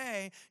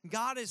today,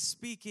 God is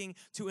speaking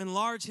to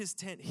enlarge his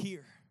tent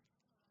here.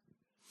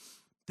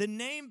 The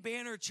name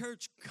Banner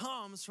Church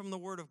comes from the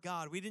word of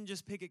God. We didn't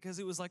just pick it because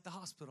it was like the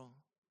hospital.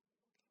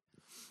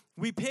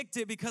 We picked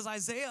it because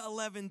Isaiah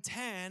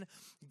 11:10,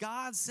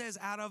 God says,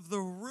 out of the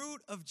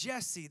root of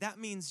Jesse, that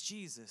means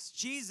Jesus.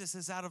 Jesus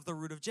is out of the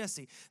root of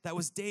Jesse. That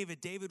was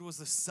David. David was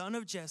the son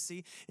of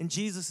Jesse, and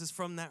Jesus is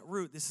from that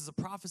root. This is a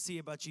prophecy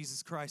about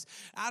Jesus Christ.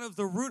 Out of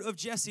the root of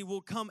Jesse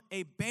will come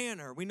a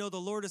banner. We know the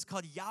Lord is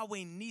called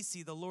Yahweh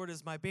Nisi. The Lord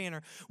is my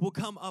banner. Will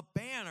come a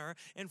banner,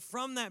 and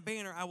from that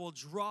banner I will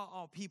draw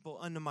all people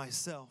unto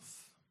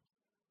myself.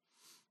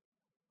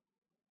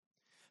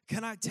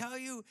 Can I tell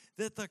you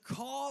that the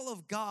call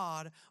of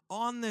God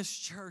on this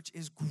church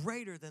is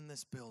greater than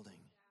this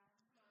building?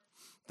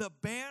 The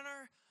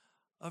banner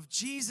of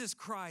Jesus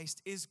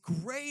Christ is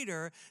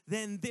greater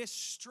than this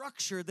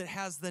structure that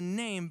has the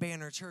name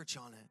Banner Church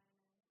on it.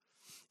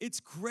 It's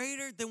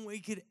greater than we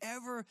could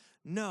ever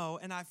know.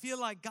 And I feel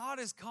like God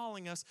is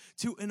calling us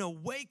to an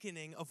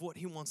awakening of what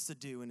he wants to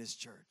do in his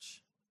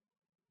church.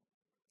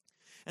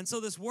 And so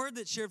this word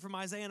that's shared from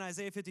Isaiah in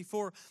Isaiah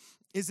 54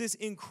 is this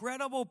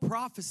incredible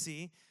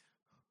prophecy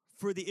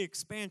for the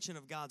expansion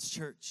of God's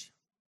church.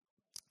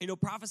 You know,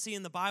 prophecy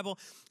in the Bible,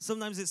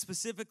 sometimes it's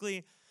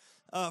specifically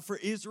for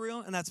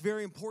Israel, and that's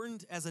very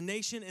important as a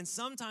nation. And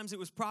sometimes it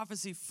was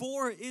prophecy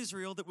for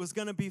Israel that was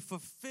going to be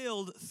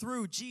fulfilled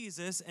through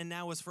Jesus, and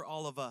now is for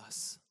all of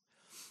us.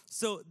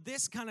 So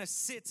this kind of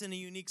sits in a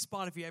unique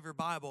spot if you have your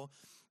Bible.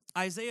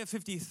 Isaiah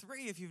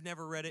 53, if you've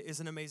never read it, is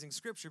an amazing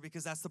scripture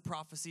because that's the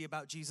prophecy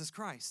about Jesus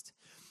Christ.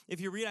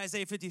 If you read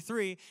Isaiah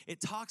 53,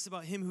 it talks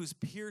about him who's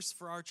pierced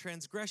for our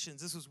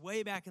transgressions. This was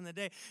way back in the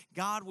day.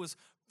 God was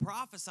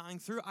prophesying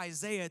through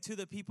Isaiah to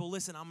the people,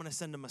 listen, I'm going to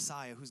send a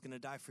Messiah who's going to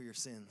die for your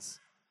sins.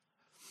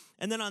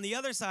 And then on the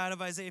other side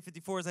of Isaiah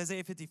 54 is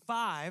Isaiah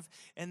 55,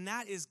 and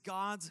that is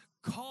God's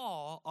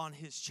call on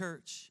his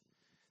church.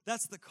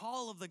 That's the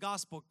call of the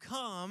gospel.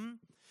 Come,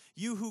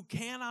 you who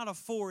cannot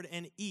afford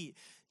and eat.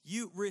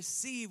 You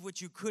receive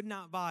what you could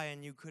not buy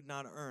and you could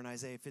not earn,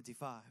 Isaiah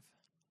 55.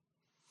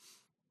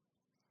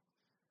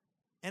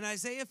 And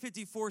Isaiah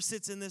 54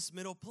 sits in this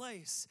middle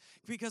place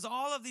because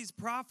all of these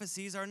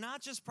prophecies are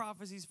not just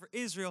prophecies for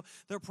Israel,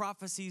 they're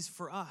prophecies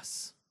for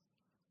us.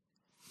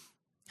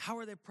 How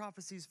are they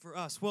prophecies for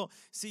us? Well,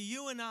 see,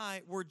 you and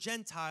I were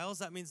Gentiles.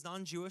 That means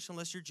non-Jewish,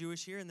 unless you're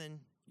Jewish here, and then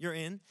you're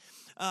in.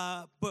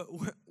 But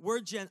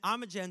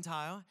I'm a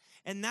Gentile,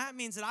 and that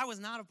means that I was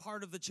not a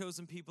part of the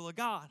chosen people of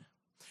God.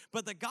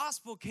 But the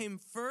gospel came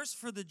first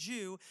for the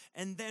Jew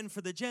and then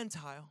for the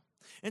Gentile.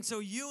 And so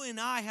you and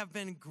I have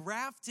been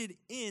grafted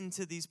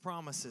into these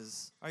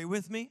promises. Are you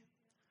with me?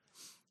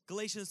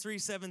 Galatians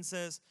 3:7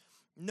 says,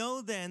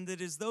 know then that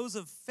it is those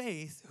of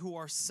faith who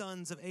are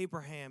sons of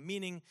Abraham,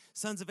 meaning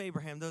sons of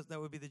Abraham, that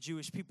would be the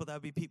Jewish people, that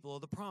would be people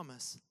of the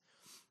promise.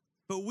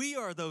 But we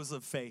are those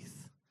of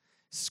faith.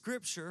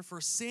 Scripture,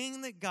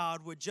 foreseeing that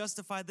God would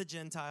justify the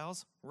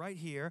Gentiles, right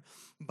here,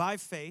 by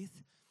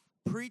faith,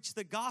 preach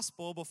the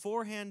gospel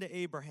beforehand to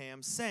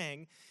Abraham,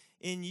 saying,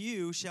 in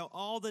you shall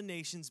all the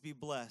nations be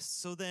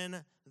blessed. So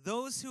then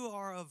those who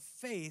are of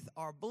faith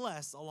are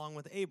blessed along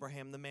with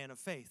Abraham, the man of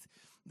faith.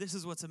 This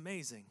is what's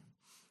amazing,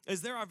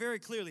 is there are very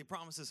clearly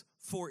promises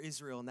for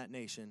Israel in that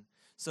nation.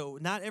 So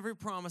not every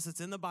promise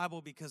that's in the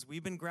Bible, because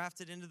we've been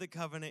grafted into the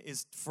covenant,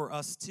 is for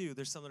us too.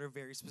 There's some that are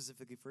very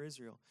specifically for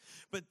Israel.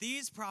 But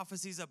these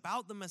prophecies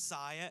about the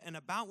Messiah and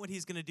about what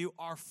he's going to do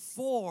are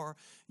for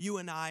you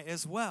and I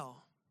as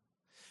well,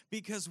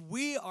 because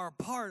we are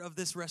part of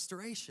this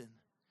restoration.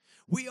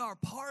 We are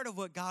part of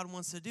what God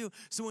wants to do.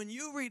 So when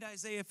you read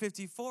Isaiah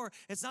 54,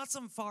 it's not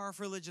some far-off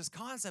religious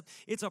concept.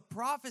 It's a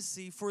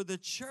prophecy for the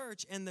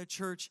church and the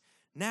church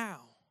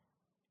now.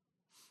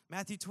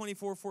 Matthew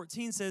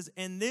 24:14 says,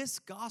 and this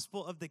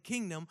gospel of the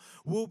kingdom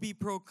will be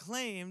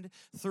proclaimed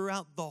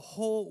throughout the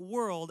whole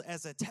world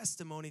as a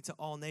testimony to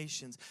all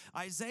nations.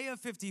 Isaiah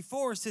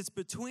 54 sits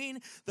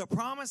between the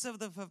promise of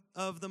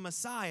the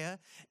Messiah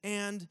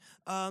and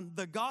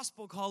the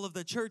gospel call of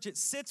the church. It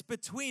sits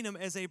between them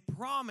as a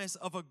promise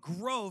of a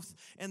growth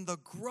and the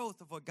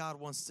growth of what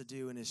God wants to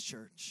do in his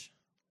church.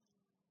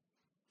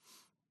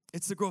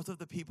 It's the growth of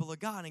the people of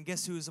God. And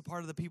guess who is a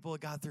part of the people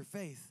of God through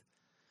faith?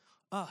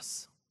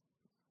 Us.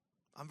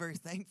 I'm very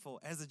thankful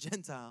as a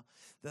Gentile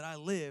that I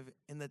live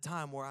in the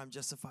time where I'm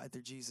justified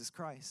through Jesus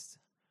Christ.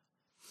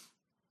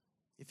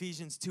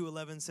 Ephesians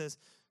 2:11 says,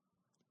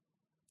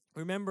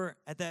 remember,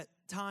 at that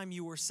time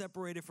you were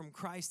separated from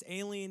Christ,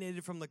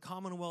 alienated from the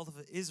commonwealth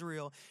of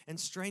Israel, and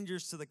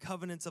strangers to the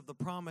covenants of the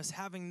promise,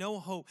 having no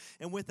hope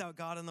and without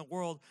God in the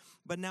world.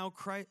 But now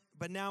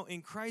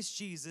in Christ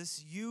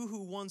Jesus, you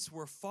who once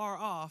were far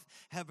off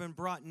have been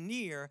brought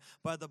near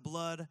by the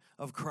blood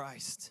of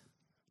Christ.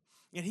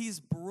 And he's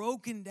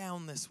broken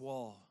down this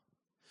wall.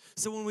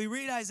 So when we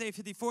read Isaiah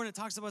 54 and it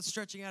talks about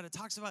stretching out, it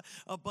talks about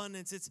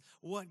abundance, it's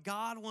what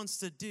God wants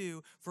to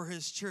do for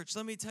his church.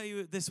 Let me tell you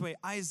it this way.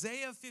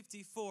 Isaiah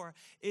 54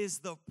 is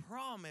the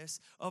promise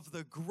of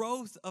the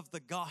growth of the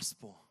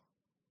gospel.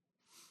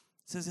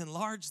 It says,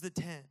 enlarge the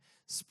tent,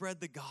 spread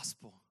the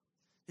gospel.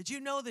 Did you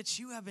know that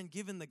you have been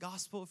given the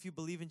gospel if you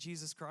believe in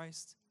Jesus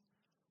Christ?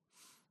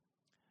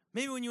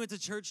 Maybe when you went to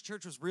church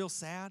was real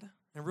sad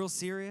and real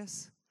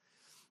serious.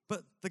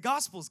 But the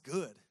gospel's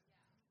good,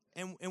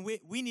 and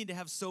we need to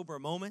have sober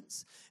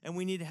moments, and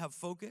we need to have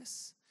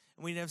focus,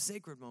 and we need to have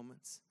sacred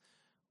moments.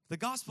 The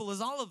gospel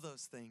is all of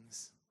those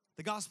things.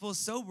 The gospel is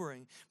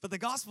sobering, but the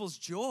gospel is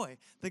joy.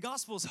 The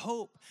gospel is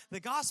hope. The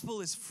gospel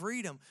is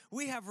freedom.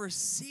 We have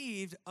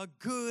received a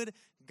good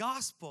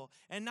gospel,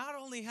 and not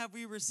only have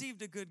we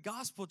received a good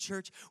gospel,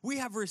 church, we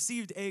have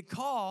received a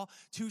call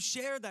to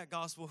share that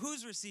gospel.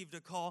 Who's received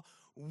a call?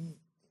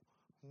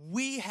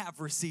 We have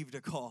received a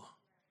call.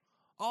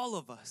 All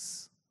of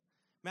us.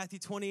 Matthew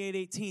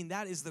 28:18,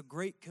 that is the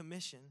Great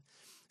Commission.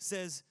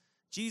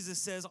 Jesus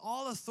says,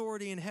 all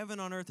authority in heaven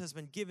and on earth has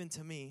been given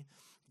to me.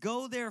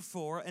 Go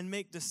therefore and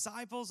make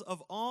disciples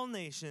of all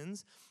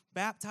nations,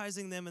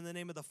 baptizing them in the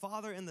name of the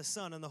Father and the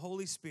Son and the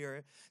Holy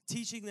Spirit,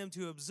 teaching them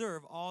to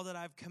observe all that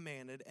I've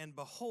commanded, and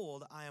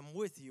behold, I am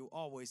with you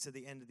always to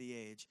the end of the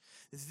age.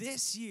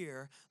 This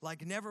year,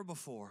 like never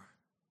before,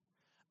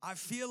 I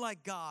feel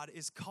like God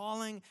is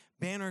calling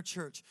Banner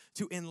Church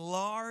to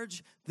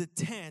enlarge the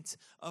tent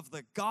of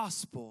the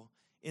gospel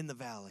in the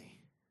valley.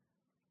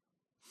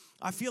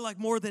 I feel like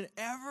more than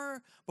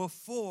ever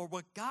before,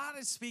 what God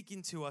is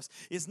speaking to us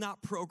is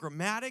not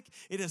programmatic.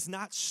 It is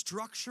not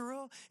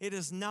structural. It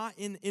is not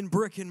in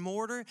brick and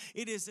mortar.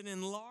 It is an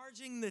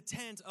enlarging the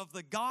tent of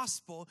the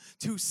gospel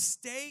to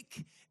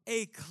stake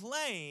a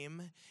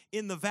claim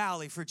in the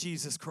valley for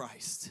Jesus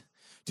Christ.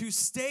 To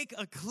stake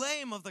a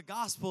claim of the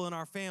gospel in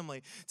our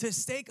family, to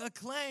stake a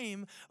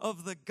claim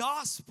of the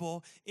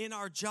gospel in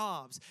our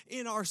jobs,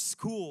 in our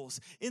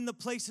schools, in the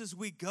places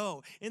we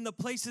go, in the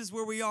places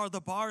where we are, the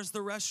bars,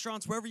 the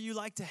restaurants, wherever you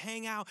like to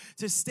hang out,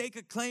 to stake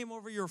a claim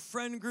over your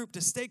friend group,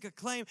 to stake a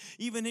claim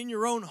even in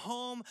your own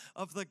home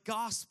of the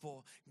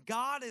gospel.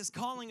 God is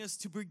calling us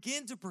to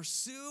begin to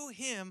pursue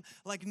Him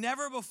like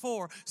never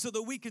before so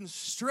that we can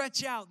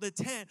stretch out the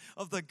tent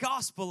of the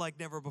gospel like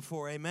never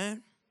before.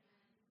 Amen?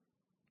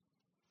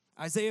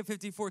 Isaiah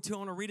 54:2, I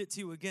want to read it to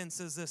you again,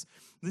 says this.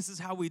 This is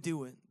how we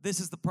do it. This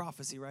is the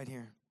prophecy right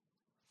here.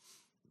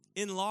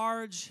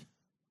 Enlarge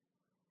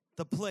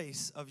the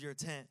place of your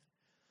tent,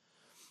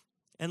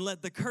 and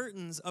let the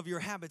curtains of your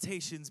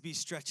habitations be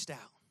stretched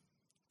out.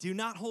 Do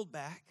not hold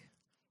back.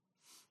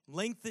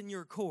 Lengthen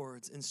your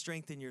cords and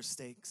strengthen your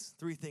stakes.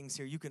 3 things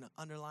here. You can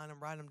underline them,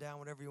 write them down,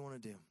 whatever you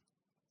want to do.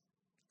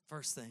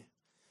 First thing,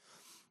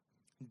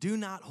 do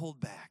not hold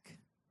back.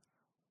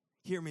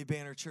 Hear me,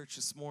 Banner Church,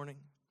 this morning.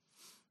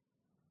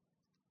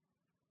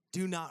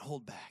 Do not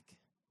hold back.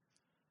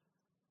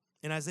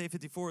 In Isaiah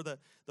 54, the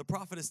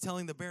prophet is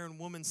telling the barren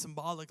woman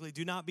symbolically,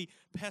 do not be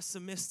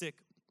pessimistic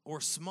or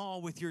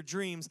small with your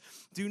dreams.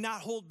 Do not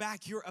hold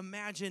back your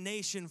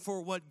imagination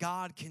for what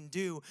God can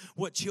do,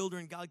 what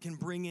children God can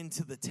bring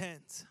into the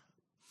tent.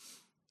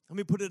 Let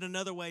me put it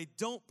another way.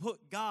 Don't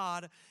put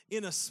God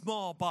in a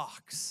small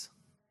box.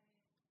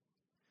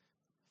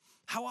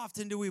 How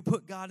often do we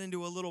put God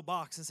into a little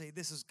box and say,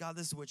 this is God,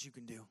 this is what you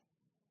can do?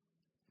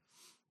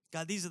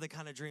 God, these are the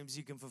kind of dreams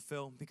you can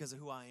fulfill because of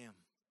who I am.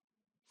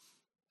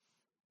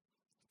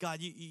 God,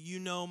 you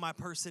know my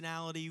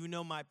personality, you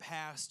know my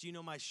past, you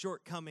know my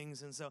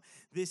shortcomings, and so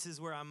this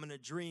is where I'm going to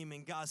dream.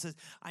 And God says,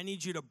 I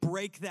need you to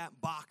break that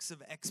box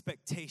of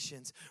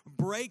expectations.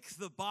 Break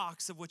the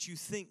box of what you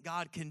think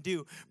God can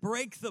do.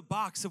 Break the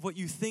box of what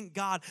you think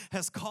God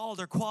has called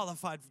or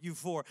qualified you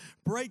for.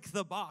 Break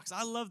the box.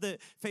 I love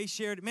that Faith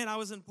shared, man, I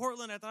was in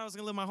Portland. I thought I was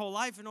going to live my whole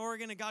life in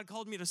Oregon, and God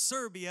called me to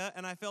Serbia,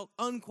 and I felt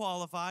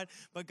unqualified,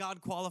 but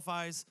God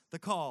qualifies the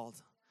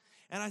called.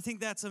 And I think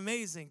that's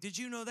amazing. Did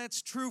you know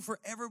that's true for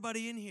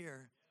everybody in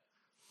here?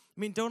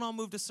 I mean, don't all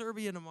move to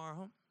Serbia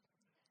tomorrow.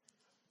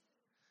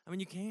 I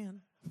mean, you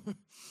can.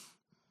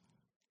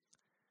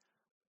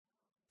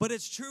 But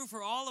it's true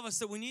for all of us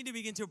that we need to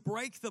begin to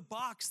break the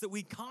box that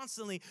we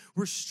constantly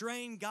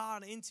restrain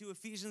God into.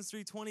 Ephesians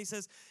 3:20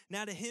 says,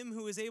 now to Him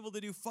who is able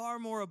to do far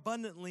more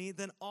abundantly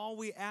than all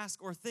we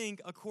ask or think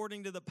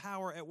according to the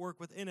power at work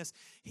within us.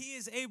 He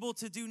is able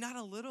to do not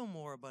a little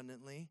more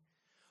abundantly,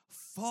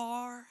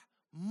 far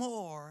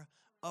more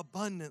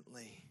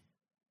abundantly.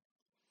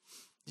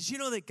 Did you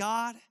know that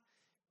God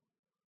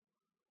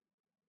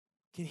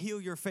can heal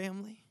your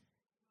family?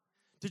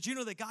 Did you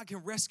know that God can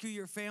rescue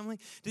your family?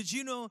 Did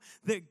you know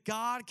that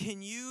God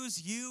can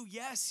use you?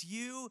 Yes,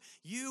 you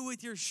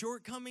with your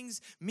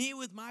shortcomings, me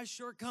with my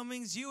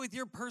shortcomings, you with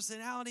your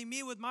personality,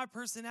 me with my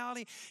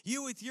personality,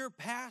 you with your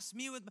past,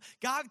 me with...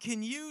 God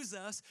can use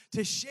us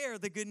to share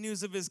the good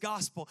news of His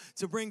gospel,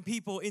 to bring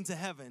people into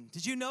heaven.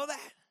 Did you know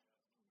that?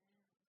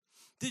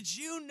 Did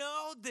you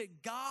know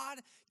that God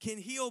can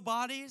heal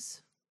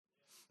bodies?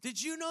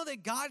 Did you know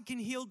that God can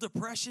heal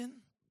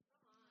depression?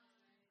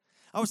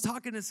 I was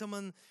talking to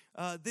someone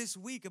this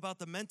week about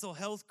the mental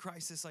health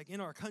crisis like in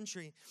our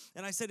country,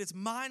 and I said it's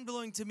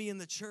mind-blowing to me in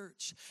the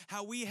church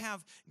how we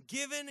have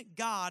given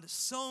God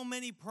so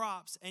many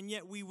props, and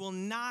yet we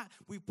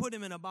put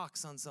Him in a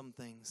box on some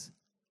things.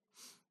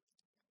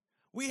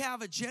 We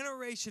have a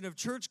generation of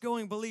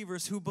church-going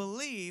believers who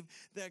believe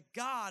that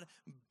God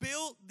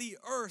built the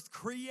earth,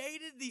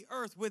 created the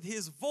earth with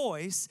His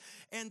voice,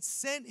 and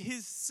sent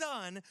His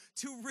Son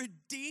to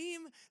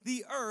redeem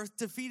the earth,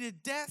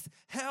 defeated death,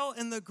 hell,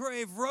 and the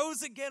grave,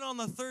 rose again on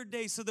the 3rd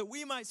day so that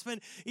we might spend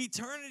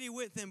eternity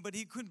with Him, but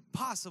He couldn't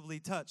possibly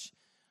touch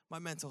my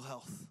mental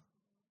health.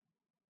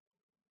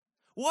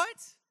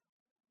 What?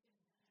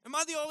 Am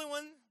I the only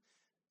one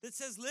that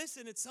says,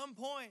 listen, at some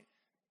point,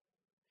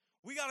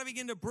 we got to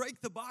begin to break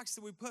the box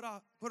that we put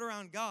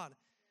around God.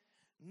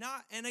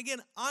 And again,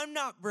 I'm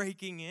not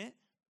breaking it.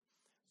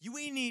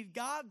 We need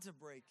God to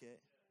break it.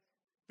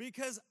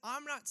 Because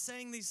I'm not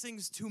saying these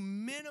things to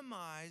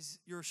minimize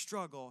your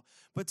struggle,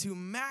 but to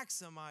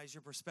maximize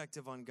your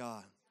perspective on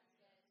God.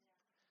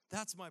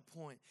 That's my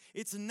point.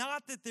 It's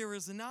not that there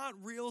is not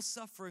real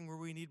suffering where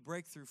we need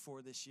breakthrough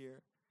for this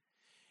year.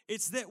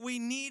 It's that we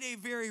need a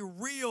very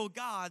real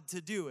God to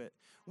do it.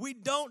 We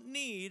don't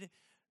need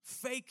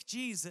fake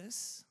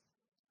Jesus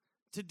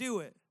to do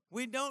it.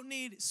 We don't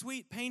need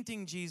sweet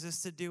painting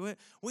Jesus to do it.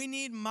 We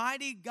need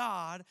mighty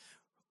God,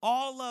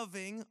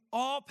 all-loving,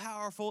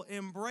 all-powerful,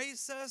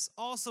 embrace us,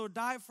 also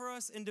die for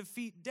us, and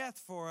defeat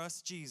death for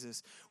us,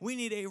 Jesus. We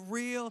need a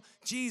real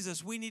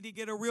Jesus. We need to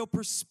get a real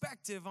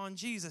perspective on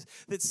Jesus.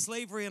 That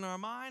slavery in our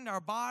mind, our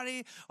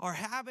body, our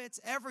habits,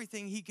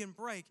 everything he can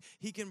break.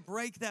 He can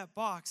break that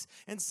box.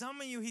 And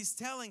some of you, he's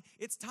telling,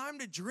 it's time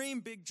to dream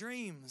big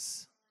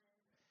dreams.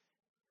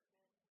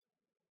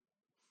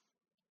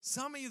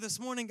 Some of you this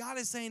morning, God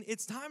is saying,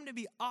 it's time to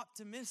be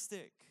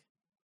optimistic.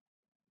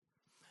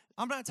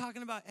 I'm not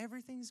talking about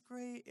everything's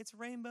great, it's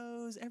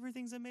rainbows,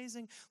 everything's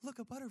amazing. Look,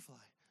 a butterfly.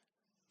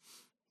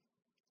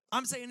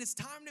 I'm saying it's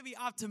time to be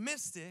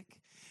optimistic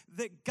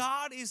that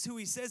God is who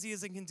he says he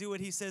is and can do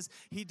what he says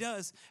he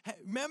does.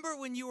 Remember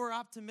when you were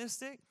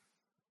optimistic?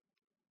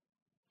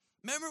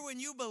 Remember when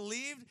you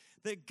believed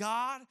that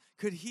God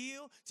could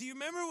heal? Do you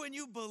remember when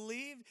you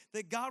believed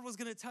that God was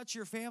going to touch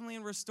your family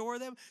and restore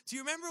them? Do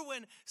you remember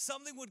when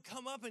something would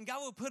come up and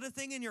God would put a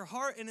thing in your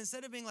heart, and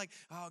instead of being like,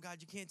 oh, God,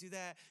 you can't do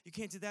that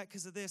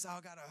because of this, oh,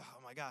 God,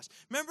 oh my gosh.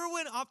 Remember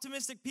when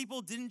optimistic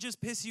people didn't just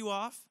piss you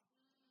off?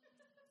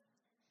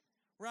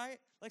 Right?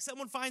 Like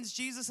someone finds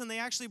Jesus and they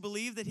actually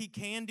believe that he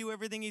can do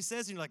everything he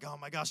says, and you're like, oh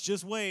my gosh,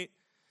 just wait.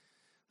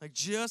 Like,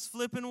 just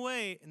flip and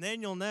wait, and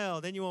then you'll know.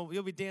 Then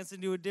you'll be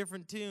dancing to a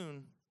different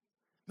tune.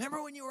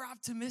 Remember when you were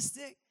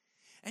optimistic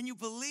and you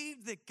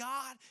believed that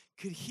God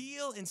could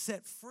heal and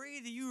set free,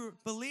 that you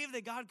believed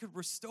that God could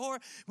restore?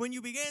 When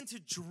you began to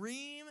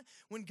dream,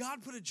 when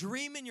God put a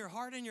dream in your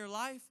heart and your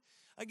life?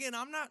 Again,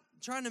 I'm not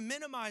trying to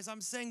minimize.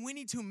 I'm saying we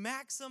need to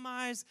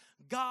maximize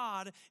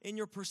God in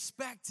your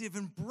perspective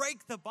and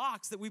break the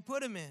box that we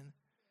put him in.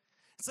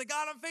 It's like,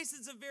 God, I'm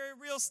facing some very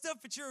real stuff,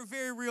 but you're a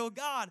very real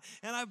God.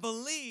 And I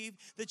believe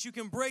that you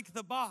can break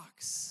the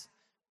box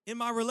in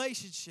my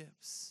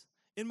relationships,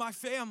 in my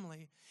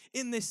family,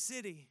 in this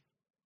city.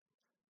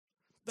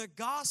 The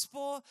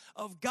gospel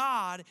of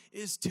God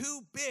is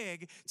too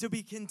big to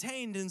be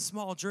contained in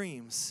small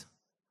dreams.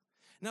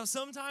 Now,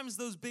 sometimes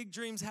those big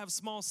dreams have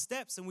small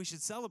steps, and we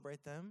should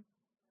celebrate them.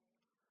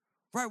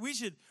 Right, we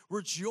should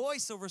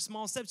rejoice over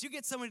small steps. You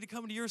get somebody to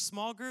come to your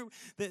small group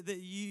that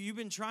you've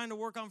been trying to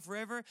work on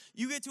forever.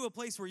 You get to a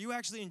place where you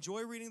actually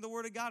enjoy reading the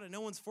Word of God and no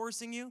one's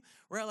forcing you.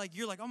 Right, like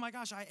you're like, oh my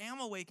gosh, I am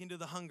awakened to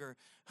the hunger.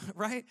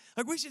 Right,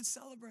 like we should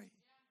celebrate.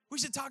 We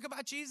should talk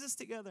about Jesus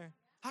together.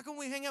 How can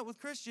we hang out with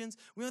Christians?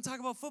 We don't talk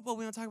about football.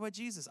 We don't talk about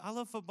Jesus. I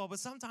love football, but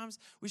sometimes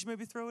we should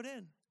maybe throw it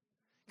in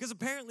because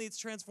apparently it's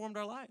transformed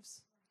our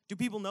lives. Do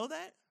people know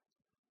that?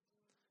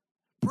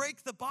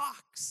 Break the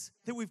box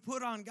that we've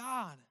put on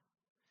God.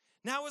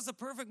 Now is the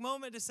perfect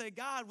moment to say,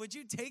 God, would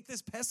you take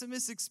this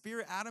pessimistic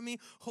spirit out of me?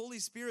 Holy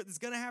Spirit, that's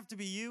going to have to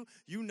be you.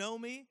 You know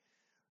me.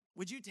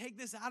 Would you take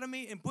this out of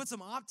me and put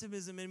some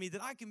optimism in me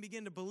that I can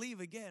begin to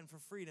believe again for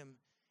freedom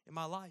in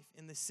my life,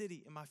 in the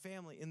city, in my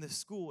family, in the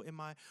school, in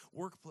my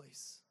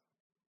workplace?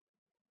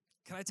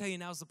 Can I tell you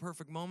now's the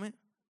perfect moment?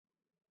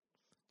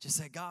 Just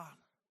say, God,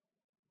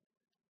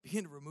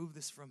 begin to remove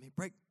this from me.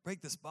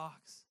 Break this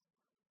box.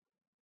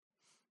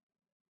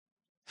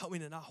 Help me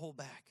to not hold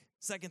back.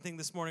 Second thing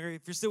this morning,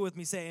 if you're still with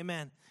me, say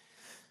amen.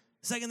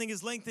 Second thing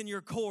is lengthen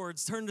your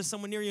cords. Turn to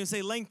someone near you and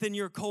say, lengthen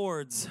your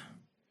cords.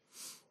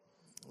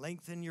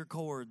 Lengthen your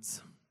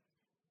cords.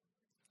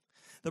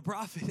 The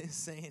prophet is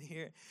saying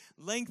here,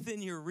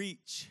 lengthen your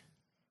reach.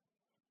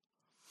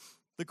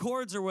 The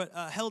cords are what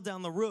held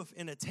down the roof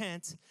in a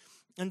tent.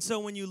 And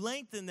so when you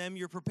lengthen them,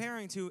 you're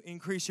preparing to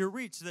increase your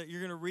reach, so that you're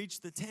going to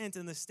reach the tent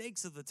and the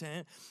stakes of the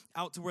tent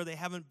out to where they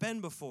haven't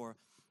been before,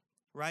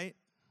 right?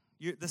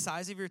 The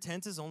size of your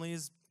tent is only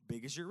as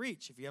big as your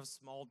reach. If you have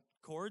small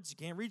cords, you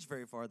can't reach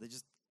very far. They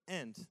just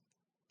end.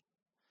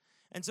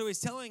 And so he's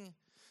telling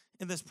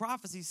in this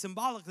prophecy,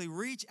 symbolically,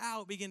 reach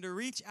out, begin to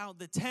reach out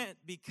the tent,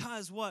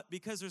 because what?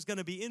 Because there's going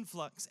to be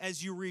influx.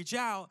 As you reach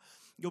out,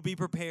 you'll be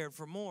prepared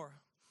for more.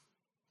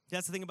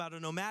 That's the thing about a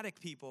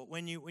nomadic people.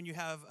 When you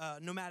have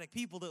nomadic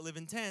people that live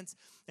in tents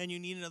and you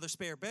need another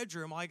spare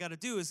bedroom, all you got to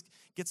do is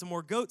get some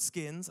more goat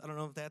skins. I don't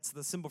know if that's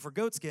the symbol for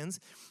goat skins.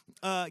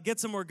 Get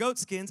some more goat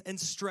skins and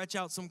stretch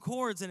out some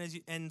cords,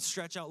 and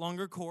stretch out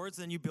longer cords.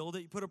 Then you build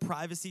it. You put a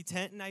privacy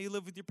tent, and now you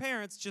live with your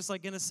parents, just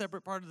like in a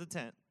separate part of the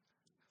tent.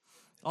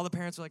 All the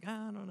parents are like,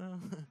 I don't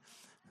know.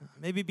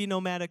 Maybe be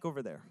nomadic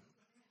over there.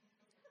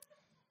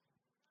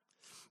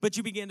 But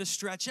you begin to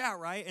stretch out,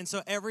 right? And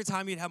so every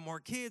time you'd have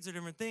more kids or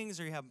different things,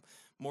 or you have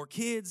more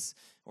kids,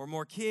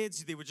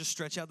 they would just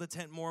stretch out the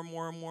tent more and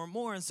more and more and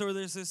more. And so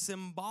there's this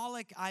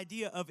symbolic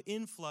idea of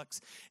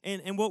influx.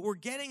 And what we're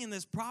getting in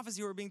this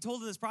prophecy, what we're being told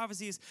in this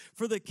prophecy, is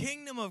for the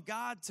kingdom of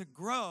God to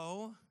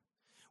grow,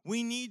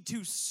 we need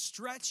to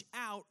stretch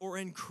out or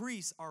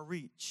increase our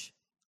reach.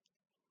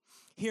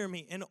 Hear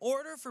me. In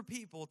order for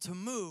people to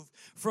move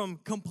from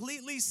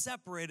completely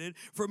separated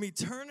from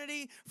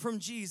eternity from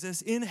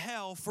Jesus in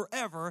hell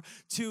forever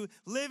to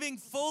living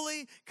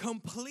fully,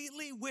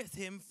 completely with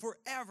him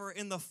forever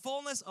in the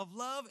fullness of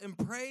love and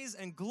praise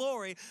and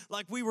glory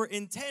like we were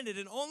intended,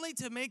 and only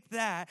to make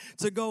that,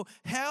 to go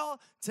hell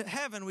to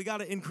heaven, we got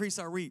to increase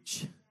our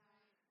reach.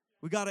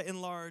 We got to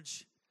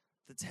enlarge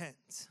the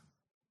tent.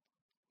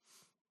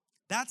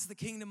 That's the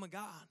kingdom of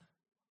God.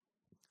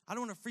 I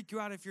don't want to freak you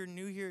out if you're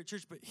new here at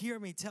church, but hear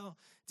me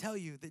tell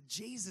you that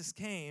Jesus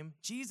came,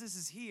 Jesus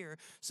is here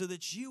so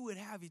that you would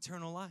have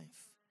eternal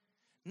life.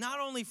 Not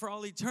only for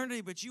all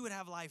eternity, but you would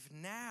have life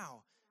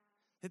now.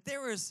 That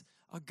there is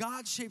a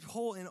God-shaped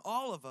hole in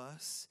all of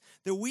us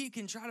that we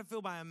can try to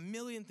fill by a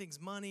million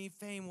things, money,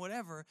 fame,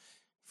 whatever,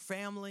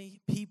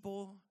 family,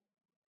 people,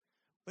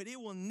 but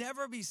it will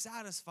never be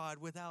satisfied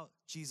without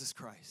Jesus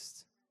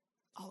Christ.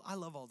 Oh, I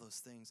love all those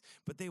things,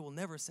 but they will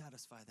never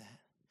satisfy that.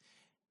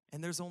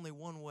 And there's only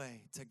one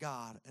way to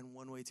God and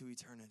one way to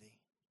eternity.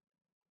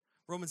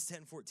 Romans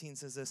 10:14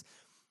 says this,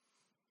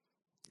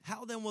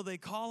 how then will they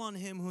call on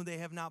him whom they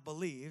have not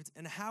believed?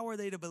 And how are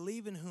they to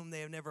believe in whom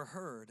they have never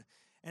heard?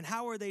 And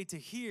how are they to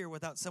hear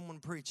without someone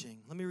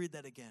preaching? Let me read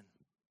that again.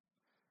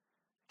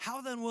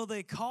 How then will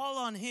they call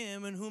on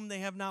him in whom they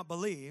have not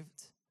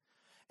believed?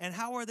 And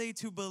how are they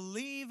to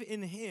believe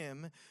in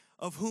him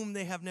of whom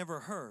they have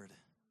never heard?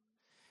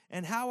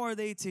 And how are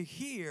they to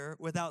hear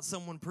without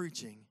someone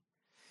preaching?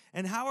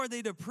 And how are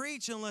they to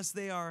preach unless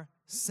they are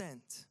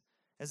sent?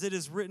 As it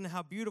is written,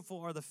 how beautiful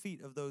are the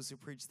feet of those who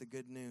preach the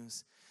good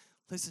news.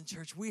 Listen,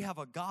 church, we have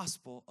a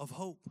gospel of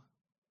hope.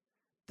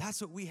 That's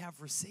what we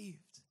have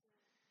received.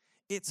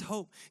 It's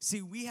hope.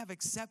 See, we have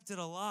accepted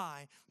a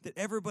lie that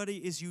everybody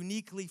is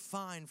uniquely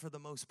fine for the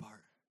most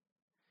part.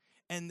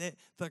 And that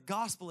the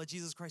gospel of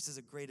Jesus Christ is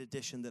a great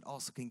addition that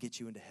also can get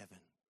you into heaven.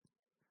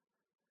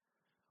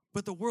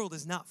 But the world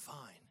is not fine.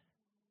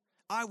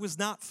 I was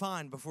not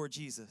fine before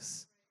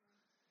Jesus.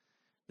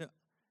 Now,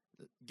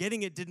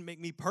 getting it didn't make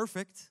me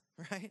perfect,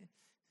 right?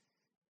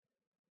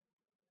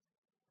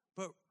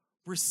 But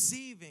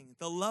receiving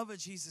the love of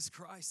Jesus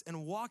Christ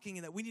and walking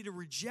in that, we need to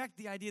reject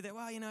the idea that,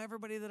 well,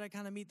 everybody that I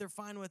kind of meet, they're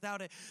fine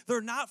without it.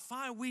 They're not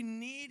fine. We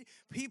need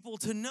people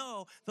to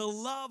know the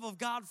love of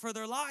God for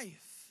their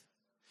life.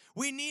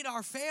 We need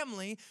our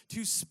family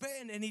to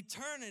spend an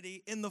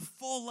eternity in the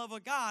full love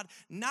of God,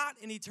 not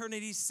an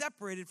eternity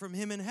separated from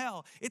him in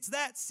hell. It's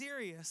that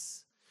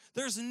serious.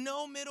 There's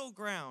no middle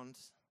ground.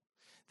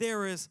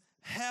 There is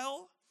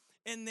hell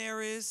and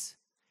there is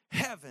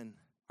heaven.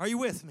 Are you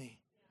with me?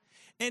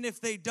 And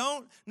if they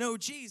don't know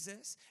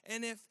Jesus,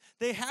 and if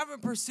they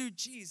haven't pursued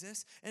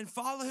Jesus and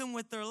follow him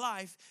with their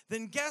life,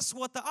 then guess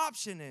what the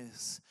option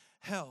is?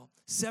 Hell,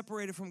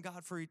 separated from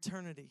God for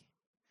eternity.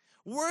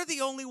 We're the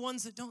only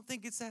ones that don't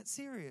think it's that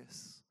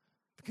serious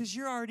because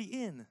you're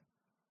already in.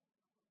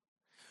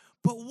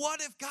 But what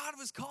if God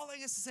was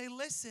calling us to say,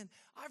 listen,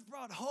 I've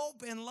brought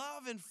hope and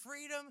love and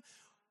freedom,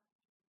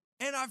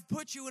 and I've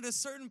put you in a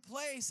certain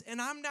place,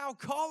 and I'm now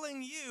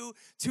calling you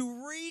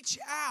to reach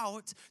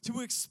out,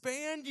 to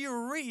expand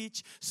your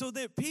reach so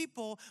that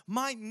people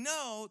might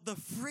know the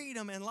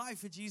freedom and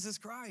life of Jesus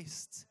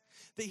Christ.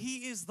 That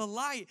he is the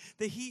light,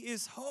 that he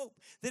is hope,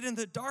 that in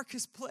the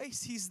darkest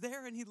place he's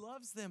there and he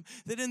loves them,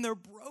 that in their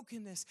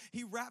brokenness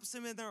he wraps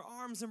them in their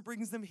arms and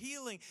brings them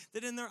healing,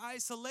 that in their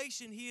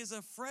isolation he is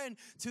a friend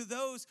to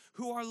those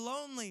who are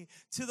lonely,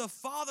 to the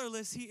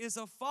fatherless he is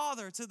a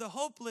father, to the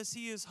hopeless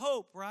he is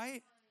hope,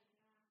 right?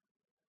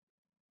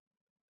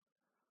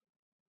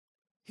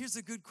 Here's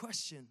a good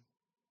question.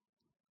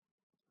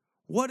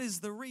 What is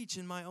the reach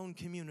in my own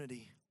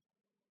community?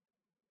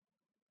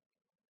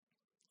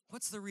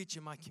 What's the reach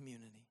in my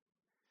community?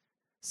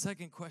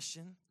 Second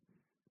question,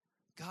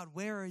 God,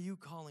 where are you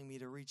calling me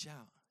to reach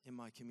out in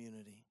my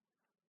community?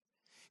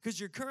 Because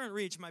your current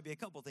reach might be a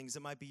couple things.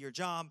 It might be your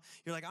job.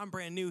 You're like, I'm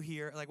brand new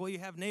here. Like, well, you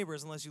have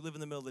neighbors unless you live in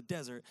the middle of the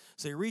desert.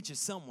 So your reach is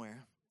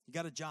somewhere. You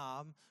got a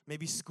job,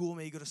 maybe school,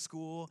 maybe you go to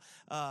school.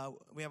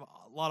 We have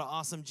a lot of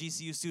awesome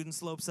GCU students,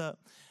 Slopes Up,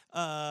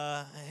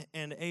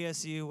 and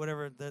ASU,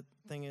 whatever that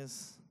thing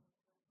is.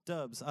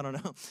 Dubs, I don't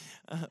know.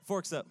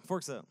 Forks Up.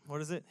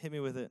 What is it? Hit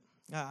me with it.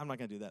 I'm not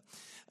going to do that.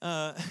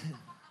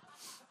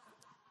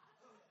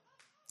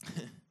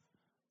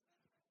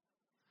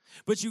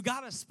 But you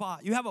got a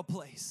spot. You have a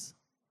place.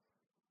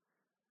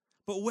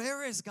 But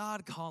where is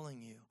God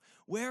calling you?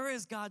 Where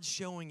is God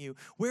showing you?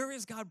 Where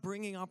is God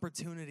bringing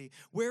opportunity?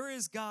 Where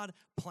is God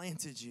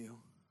planted you?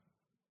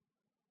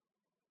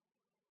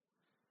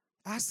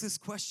 Ask this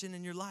question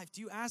in your life.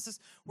 Do you ask this,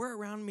 where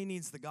around me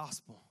needs the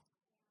gospel?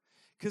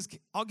 Because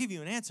I'll give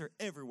you an answer.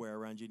 Everywhere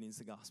around you needs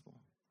the gospel.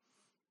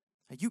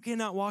 Like, you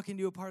cannot walk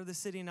into a part of the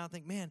city and not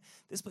think, man,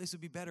 this place would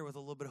be better with a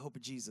little bit of hope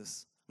of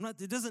Jesus.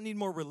 It doesn't need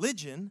more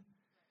religion.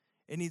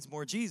 It needs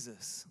more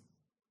Jesus.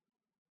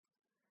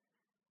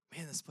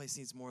 Man, this place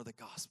needs more of the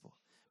gospel.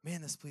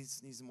 Man, this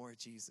place needs more of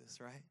Jesus,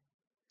 right?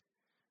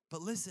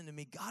 But listen to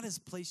me. God has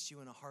placed you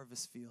in a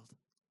harvest field.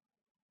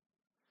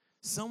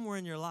 Somewhere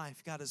in your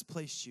life, God has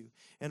placed you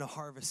in a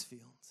harvest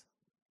field.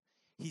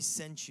 He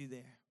sent you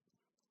there.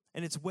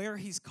 And it's where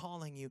he's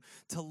calling you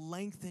to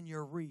lengthen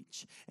your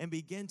reach and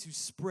begin to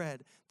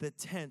spread the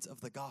tent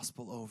of the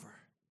gospel over.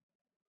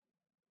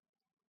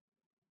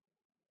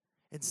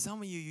 And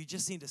some of you, you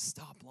just need to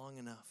stop long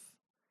enough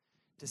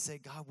to say,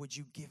 God, would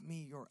you give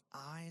me your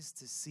eyes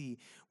to see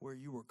where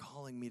you were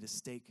calling me to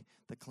stake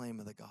the claim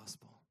of the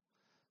gospel?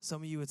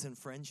 Some of you, it's in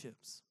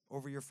friendships.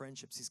 Over your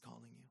friendships, he's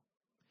calling you.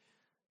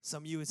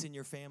 Some of you, it's in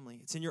your family.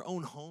 It's in your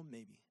own home,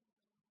 maybe.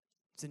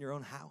 It's in your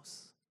own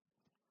house.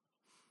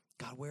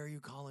 God, where are you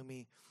calling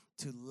me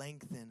to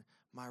lengthen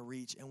my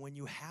reach? And when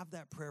you have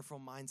that prayerful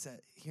mindset,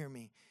 hear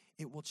me,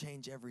 it will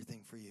change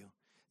everything for you.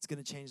 It's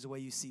going to change the way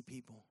you see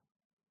people.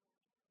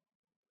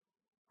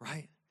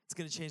 Right? It's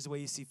going to change the way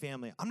you see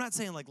family. I'm not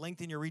saying like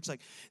lengthen your reach,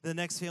 like the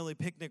next family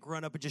picnic,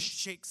 run up and just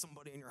shake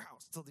somebody in your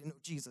house until they know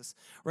Jesus.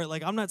 Right?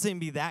 Like I'm not saying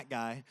be that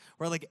guy.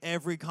 Where like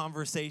every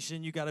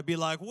conversation you got to be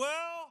like,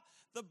 well,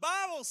 the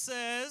Bible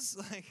says,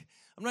 like,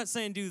 I'm not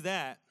saying do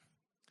that.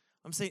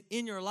 I'm saying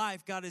in your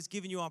life, God has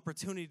given you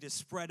opportunity to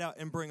spread out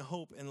and bring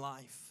hope in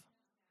life.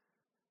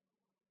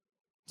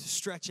 To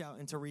stretch out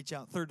and to reach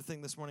out. Third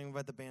thing this morning,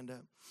 invite the band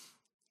up,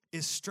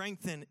 is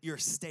strengthen your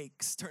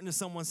stakes. Turn to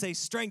someone, say,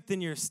 strengthen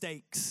your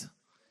stakes.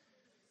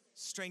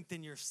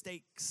 Strengthen your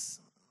stakes.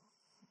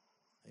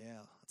 Yeah,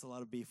 that's a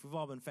lot of beef. We've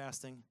all been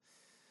fasting.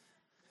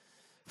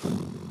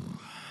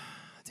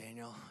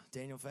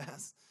 Daniel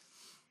fast.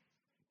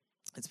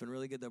 It's been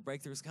really good, though.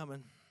 Breakthrough's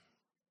coming.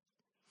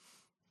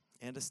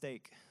 And a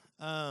steak.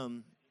 But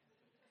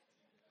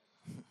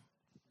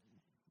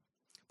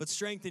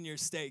strengthen your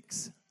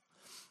stakes.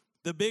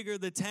 The bigger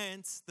the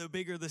tent, the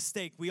bigger the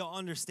stake. We all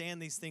understand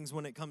these things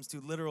when it comes to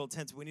literal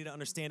tents. We need to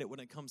understand it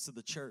when it comes to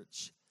the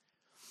church.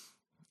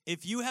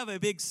 If you have a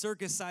big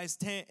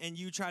circus-sized tent and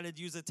you try to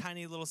use a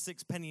tiny little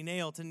 6-penny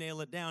nail to nail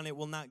it down, it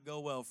will not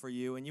go well for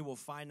you, and you will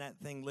find that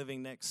thing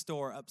living next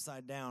door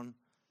upside down.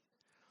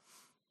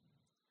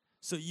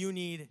 So you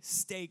need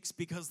stakes,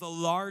 because the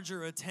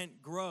larger a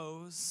tent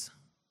grows,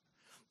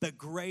 the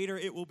greater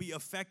it will be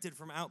affected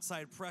from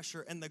outside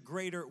pressure and the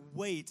greater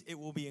weight it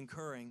will be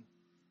incurring.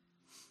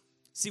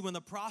 See, when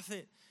the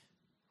prophet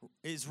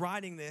is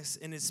writing this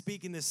and is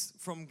speaking this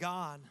from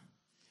God,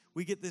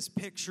 we get this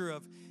picture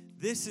of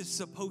this is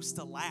supposed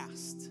to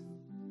last.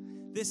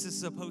 This is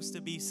supposed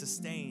to be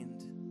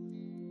sustained.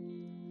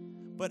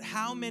 But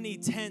how many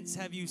tents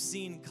have you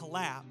seen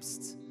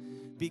collapsed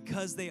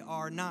because they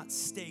are not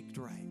staked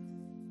right?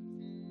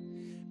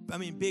 I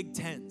mean, big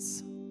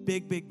tents,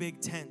 big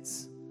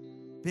tents,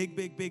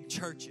 big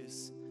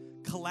churches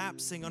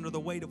collapsing under the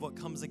weight of what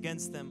comes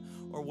against them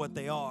or what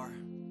they are,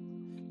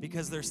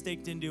 because they're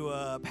staked into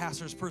a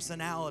pastor's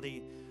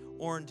personality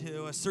or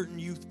into a certain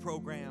youth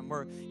program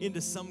or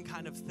into some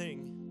kind of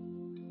thing,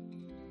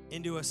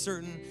 into a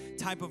certain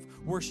type of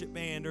worship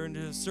band or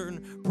into a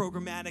certain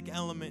programmatic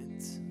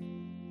element,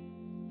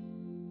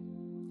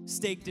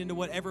 staked into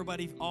what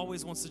everybody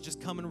always wants to just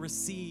come and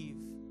receive.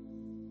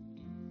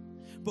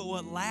 But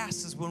what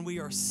lasts is when we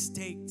are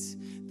staked.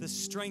 The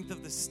strength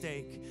of the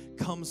stake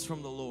comes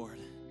from the Lord.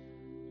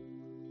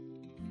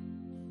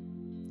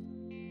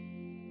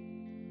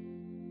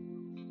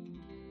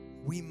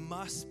 We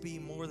must be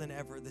more than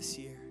ever this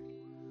year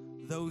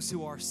those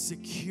who are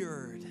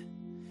secured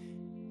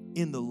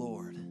in the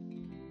Lord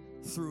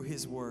through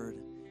his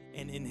word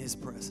and in his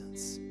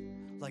presence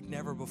like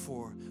never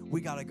before. We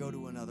got to go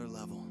to another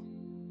level.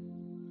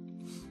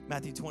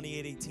 Matthew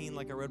 28:18,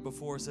 like I read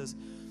before, says,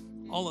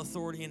 all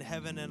authority in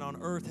heaven and on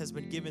earth has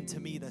been given to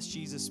me. That's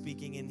Jesus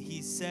speaking. And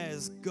he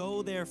says,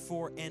 go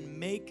therefore and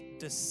make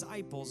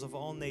disciples of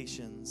all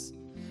nations,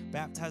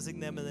 baptizing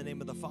them in the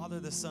name of the Father,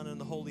 the Son, and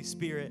the Holy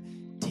Spirit,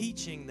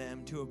 teaching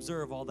them to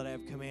observe all that I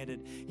have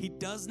commanded. He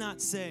does not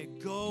say,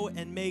 go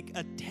and make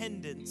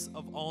attendants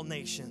of all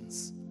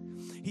nations.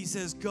 He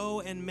says,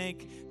 go and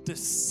make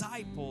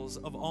disciples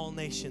of all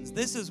nations.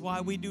 This is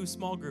why we do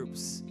small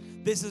groups.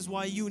 This is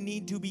why you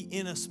need to be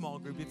in a small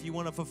group if you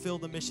want to fulfill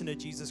the mission of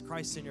Jesus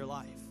Christ in your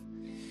life.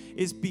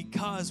 Is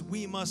because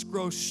we must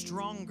grow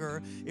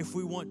stronger if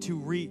we want to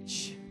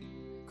reach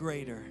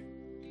greater.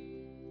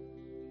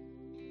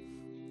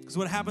 Because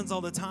what happens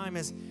all the time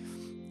is,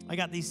 I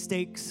got these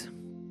stakes.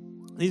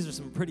 These are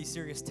some pretty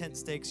serious tent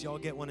stakes. Y'all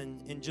get one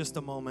in just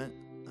a moment.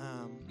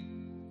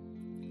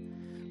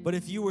 But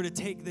if you were to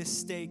take this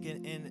stake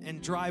and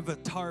drive a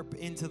tarp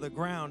into the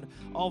ground,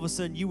 all of a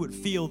sudden you would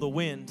feel the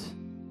wind.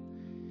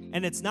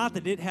 And it's not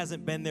that it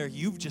hasn't been there.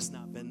 You've just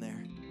not been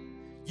there.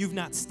 You've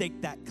not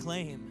staked that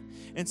claim.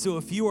 And so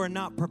if you are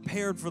not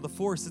prepared for the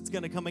force that's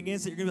going to come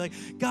against it, you're going to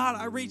be like, God,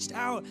 I reached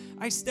out.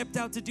 I stepped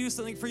out to do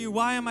something for you.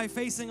 Why am I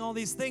facing all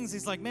these things?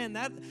 He's like, man,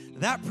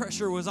 that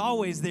pressure was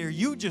always there.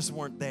 You just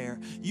weren't there.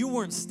 You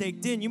weren't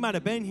staked in. You might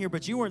have been here,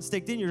 but you weren't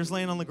staked in. You're just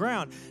laying on the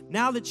ground.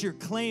 Now that you're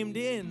claimed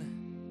in,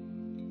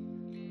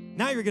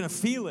 now you're going to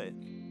feel it.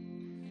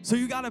 So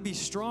you got to be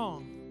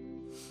strong.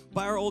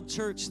 By our old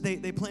church,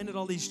 they planted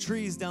all these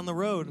trees down the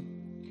road.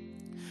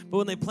 But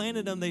when they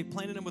planted them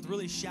with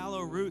really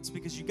shallow roots,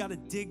 because you got to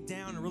dig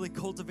down and really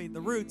cultivate the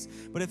roots.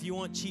 But if you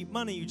want cheap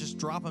money, you just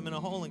drop them in a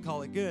hole and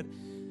call it good.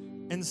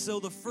 And so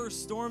the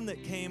first storm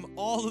that came,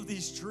 all of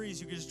these trees,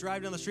 you could just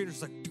drive down the street and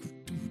it's like,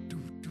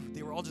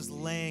 they were all just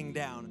laying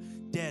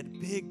down, dead,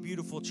 big,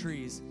 beautiful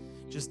trees,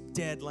 just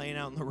dead laying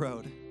out in the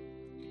road.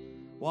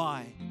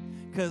 Why?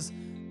 Because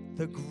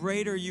the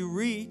greater you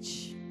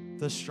reach,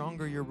 the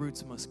stronger your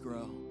roots must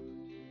grow.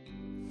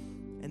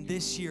 And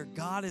this year,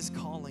 God is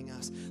calling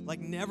us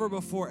like never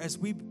before. As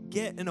we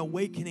get an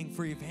awakening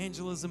for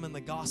evangelism and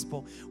the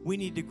gospel, we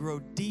need to grow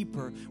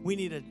deeper. We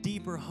need a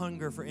deeper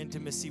hunger for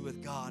intimacy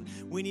with God.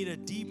 We need a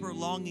deeper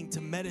longing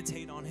to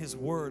meditate on His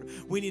word.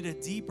 We need a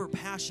deeper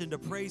passion to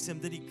praise Him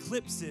that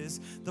eclipses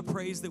the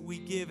praise that we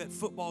give at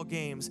football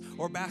games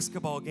or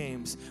basketball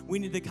games. We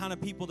need the kind of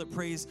people that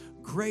praise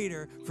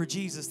greater for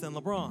Jesus than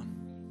LeBron.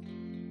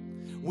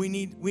 We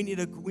need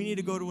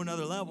to go to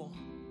another level.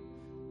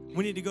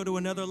 We need to go to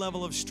another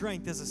level of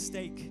strength as a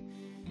stake,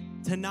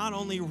 to not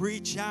only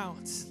reach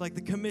out like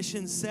the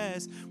commission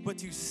says, but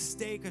to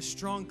stake a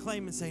strong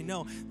claim and say,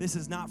 no, this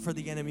is not for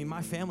the enemy.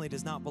 My family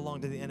does not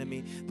belong to the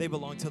enemy. They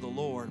belong to the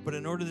Lord. But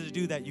in order to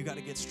do that, you got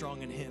to get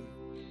strong in Him.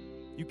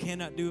 You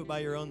cannot do it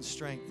by your own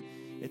strength.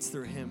 It's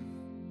through Him.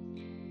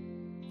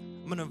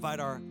 I'm going to invite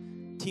our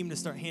team to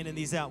start handing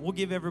these out. We'll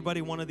give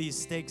everybody one of these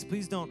stakes.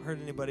 Please don't hurt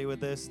anybody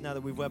with this now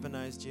that we've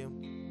weaponized you.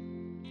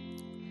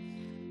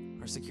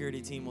 Our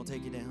security team will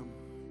take you down.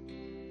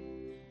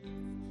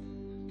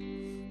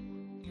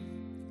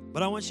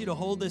 But I want you to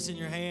hold this in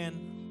your hand,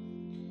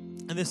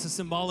 and this is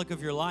symbolic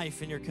of your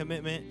life and your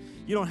commitment.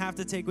 You don't have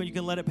to take one. You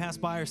can let it pass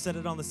by or set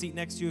it on the seat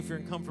next to you if you're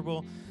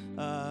uncomfortable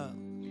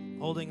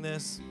holding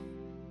this.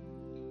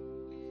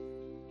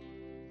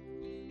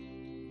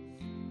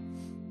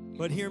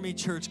 But hear me,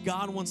 church.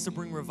 God wants to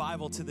bring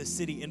revival to this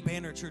city, and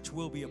Banner Church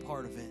will be a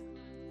part of it.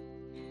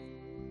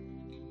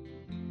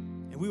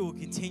 We will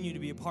continue to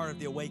be a part of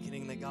the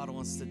awakening that God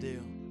wants to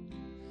do.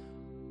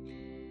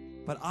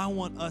 But I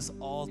want us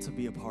all to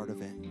be a part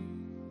of it.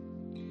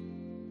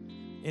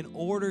 In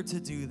order to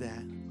do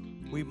that,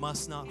 we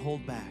must not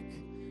hold back.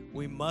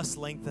 We must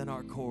lengthen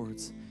our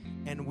cords,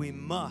 and we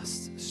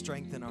must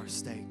strengthen our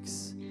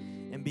stakes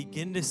and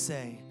begin to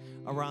say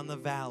around the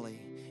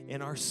valley,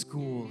 in our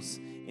schools,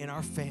 in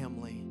our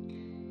family,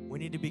 we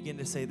need to begin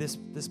to say this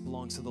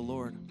belongs to the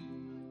Lord.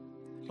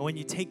 And when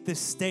you take this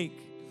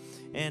stake,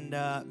 and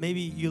maybe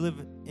you live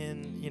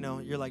in,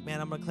 you're like, man,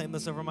 I'm going to claim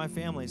this over my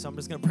family, so I'm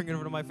just going to bring it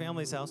over to my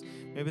family's house.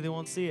 Maybe they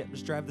won't see it.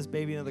 Just drive this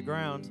baby into the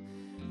ground.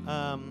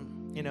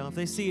 If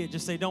they see it,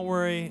 just say, don't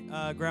worry,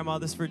 Grandma,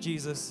 this is for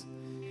Jesus.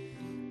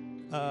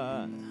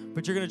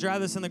 But you're going to drive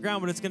this in the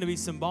ground, but it's going to be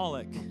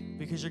symbolic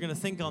because you're going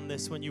to think on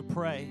this when you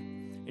pray.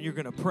 And you're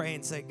going to pray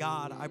and say,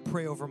 God, I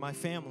pray over my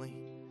family.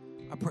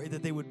 I pray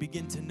that they would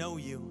begin to know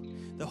you.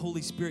 The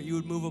Holy Spirit, you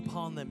would move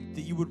upon them,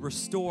 that you would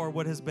restore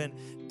what has been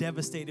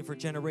devastated for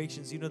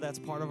generations. You know that's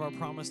part of our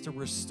promise, to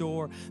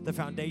restore the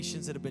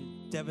foundations that have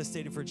been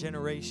devastated for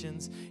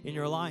generations in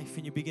your life.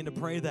 And you begin to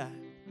pray that.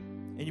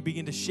 And you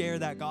begin to share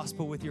that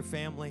gospel with your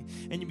family.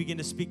 And you begin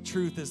to speak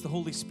truth as the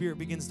Holy Spirit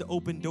begins to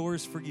open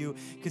doors for you,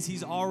 because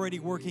He's already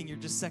working. You're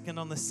just second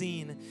on the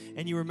scene.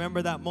 And you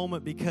remember that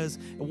moment because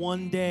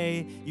one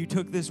day you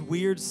took this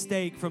weird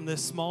stake from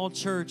this small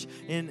church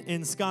in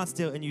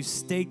Scottsdale and you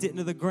staked it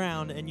into the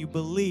ground and you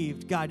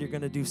believed, God, you're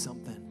going to do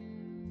something.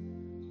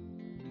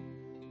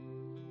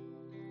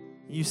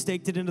 You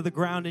staked it into the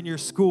ground in your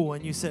school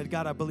and you said,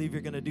 God, I believe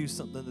you're going to do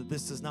something, that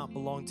this does not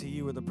belong to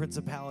you or the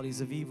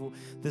principalities of evil.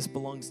 This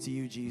belongs to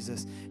you,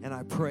 Jesus. And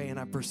I pray and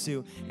I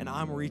pursue and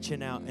I'm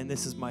reaching out, and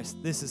this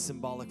is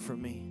symbolic for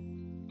me.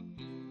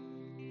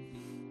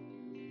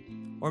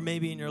 Or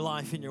maybe in your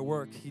life, in your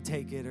work, you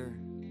take it, or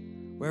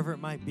wherever it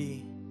might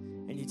be,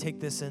 and you take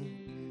this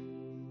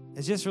in.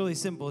 It's just really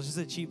simple. It's just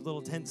a cheap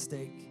little tent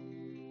stake.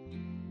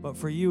 But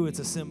for you, it's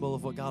a symbol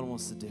of what God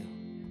wants to do.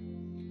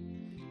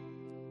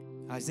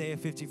 Isaiah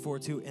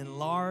 54:2,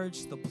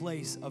 enlarge the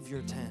place of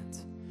your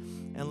tent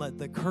and let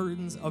the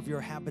curtains of your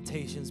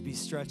habitations be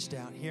stretched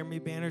out. Hear me,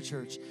 Banner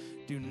Church.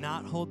 Do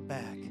not hold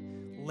back.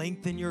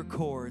 Lengthen your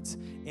cords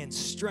and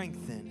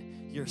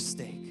strengthen your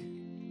stake.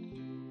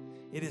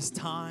 It is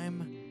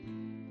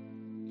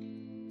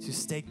time to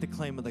stake the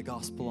claim of the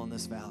gospel on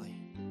this valley.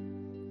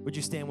 Would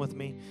you stand with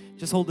me?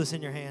 Just hold this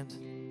in your hand.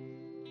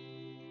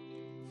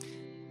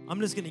 I'm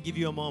just going to give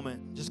you a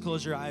moment. Just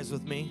close your eyes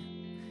with me.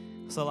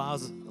 This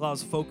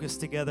allows focus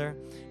together.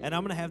 And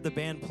I'm going to have the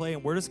band play,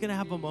 and we're just going to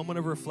have a moment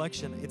of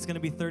reflection. It's going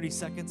to be 30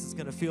 seconds. It's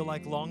going to feel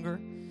like longer.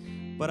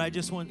 But I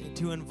just want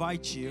to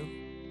invite you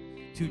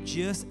to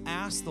just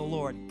ask the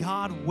Lord,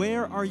 God,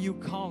 where are you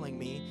calling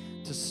me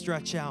to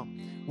stretch out?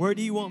 Where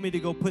do you want me to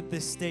go put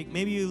this stake?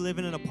 Maybe you live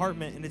in an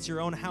apartment and it's your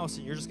own house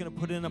and you're just going to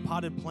put it in a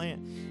potted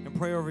plant and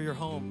pray over your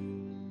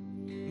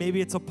home. Maybe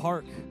it's a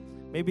park.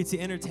 Maybe it's the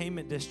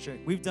entertainment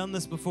district. We've done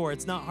this before.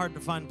 It's not hard to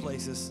find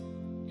places.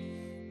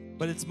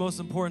 But it's most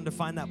important to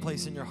find that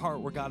place in your heart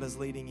where God is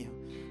leading you.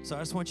 So I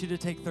just want you to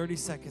take 30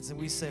 seconds and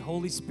we say,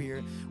 Holy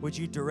Spirit, would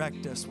you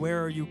direct us?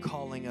 Where are you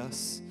calling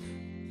us?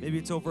 Maybe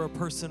it's over a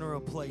person or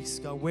a place.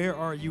 God, where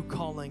are you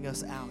calling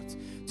us out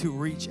to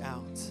reach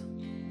out?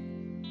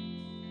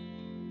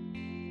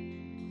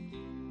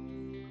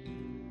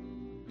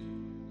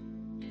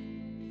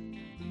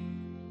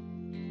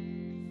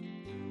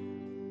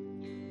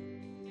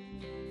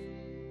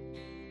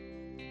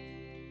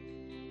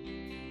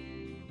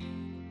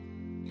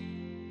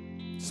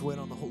 Just wait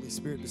on the Holy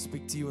Spirit to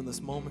speak to you in this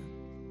moment.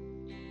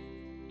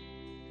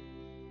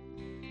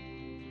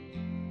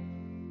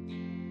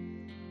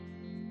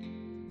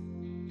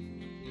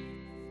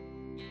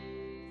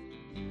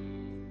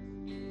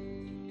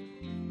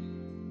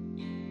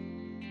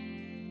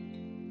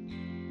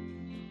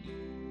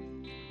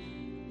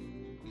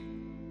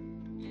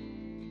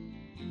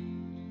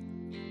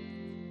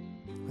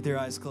 With your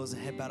eyes closed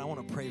and head bowed, I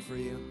want to pray for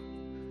you.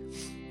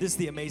 This is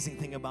the amazing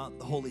thing about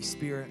the Holy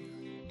Spirit,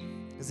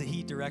 is that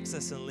He directs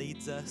us and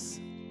leads us.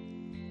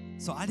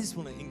 So I just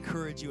want to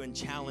encourage you and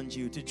challenge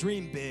you to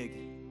dream big.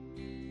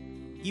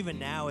 Even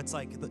now, it's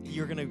like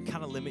you're going to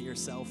kind of limit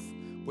yourself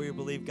where you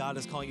believe God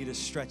is calling you to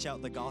stretch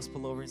out the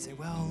gospel over and say,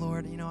 well,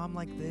 Lord, I'm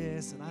like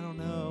this and I don't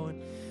know.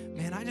 And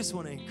man, I just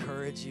want to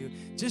encourage you.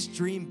 Just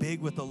dream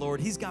big with the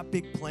Lord. He's got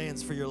big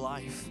plans for your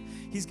life.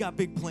 He's got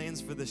big plans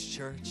for this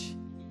church.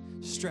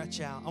 Stretch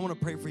out. I want to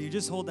pray for you.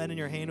 Just hold that in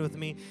your hand with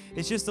me.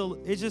 It's just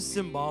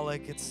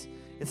symbolic.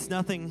 It's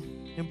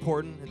nothing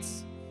important.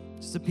 It's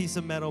just a piece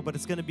of metal, but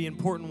it's going to be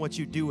important what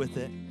you do with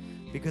it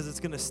because it's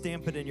going to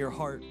stamp it in your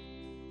heart.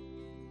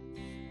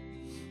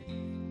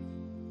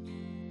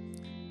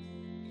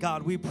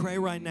 God, we pray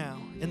right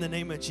now in the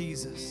name of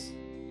Jesus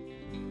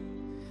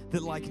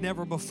that like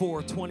never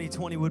before,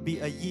 2020 would be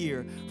a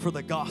year for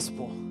the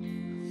gospel.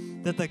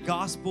 That the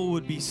gospel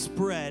would be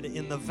spread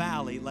in the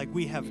valley like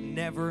we have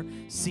never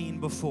seen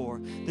before.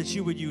 That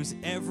you would use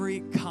every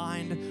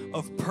kind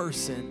of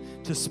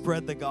person to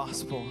spread the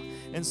gospel.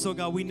 And so,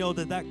 God, we know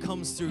that that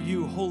comes through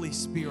you, Holy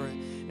Spirit.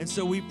 And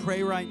so we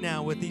pray right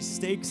now with these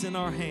stakes in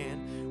our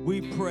hand, we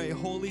pray,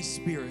 Holy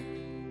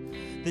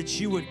Spirit, that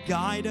you would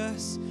guide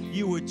us,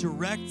 you would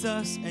direct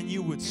us, and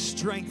you would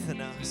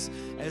strengthen us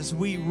as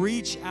we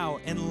reach out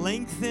and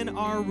lengthen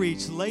our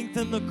reach,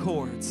 lengthen the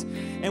cords,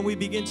 and we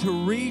begin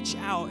to reach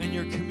out in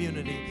your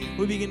community.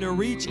 We begin to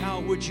reach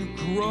out. Would you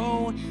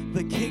grow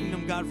the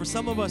kingdom, God? For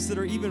some of us that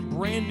are even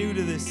brand new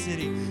to this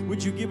city,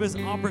 would you give us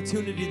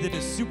opportunity that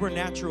is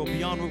supernatural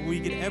beyond what we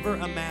could ever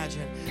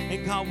imagine?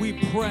 And God, we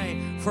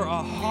pray for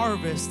a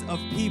harvest of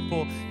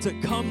people to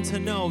come to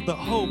know the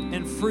hope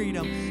and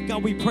freedom.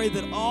 God, we pray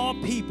that all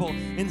people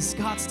in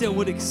Scottsdale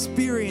would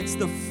experience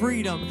the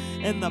freedom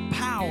and the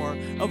power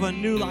of a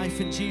new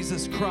life in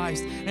Jesus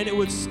Christ. And it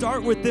would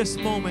start with this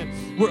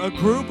moment where a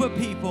group of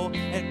people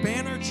at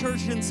Banner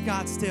Church in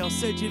Scottsdale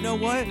said, you know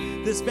what?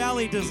 This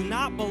valley does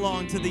not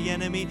belong to the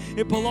enemy.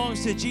 It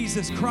belongs to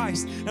Jesus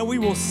Christ. And we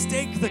will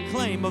stake the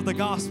claim of the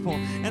gospel.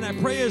 And I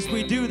pray as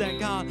we do that,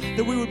 God,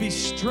 that we would be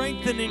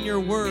strengthened in your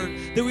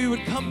word, that we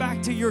would come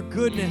back to your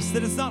goodness,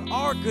 that it's not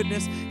our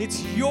goodness,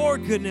 it's your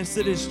goodness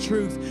that is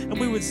truth. And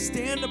we would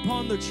stand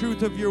upon the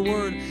truth of your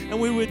word, and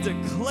we would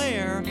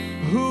declare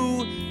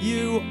who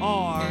you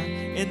are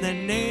in the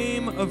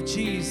name of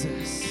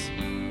Jesus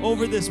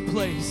over this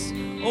place,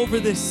 over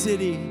this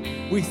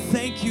city. We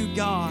thank you,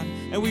 God,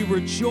 and we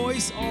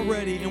rejoice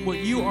already in what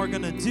you are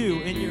going to do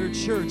in your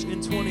church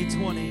in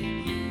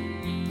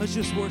 2020. Let's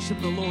just worship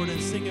the Lord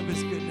and sing of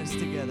his goodness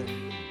together.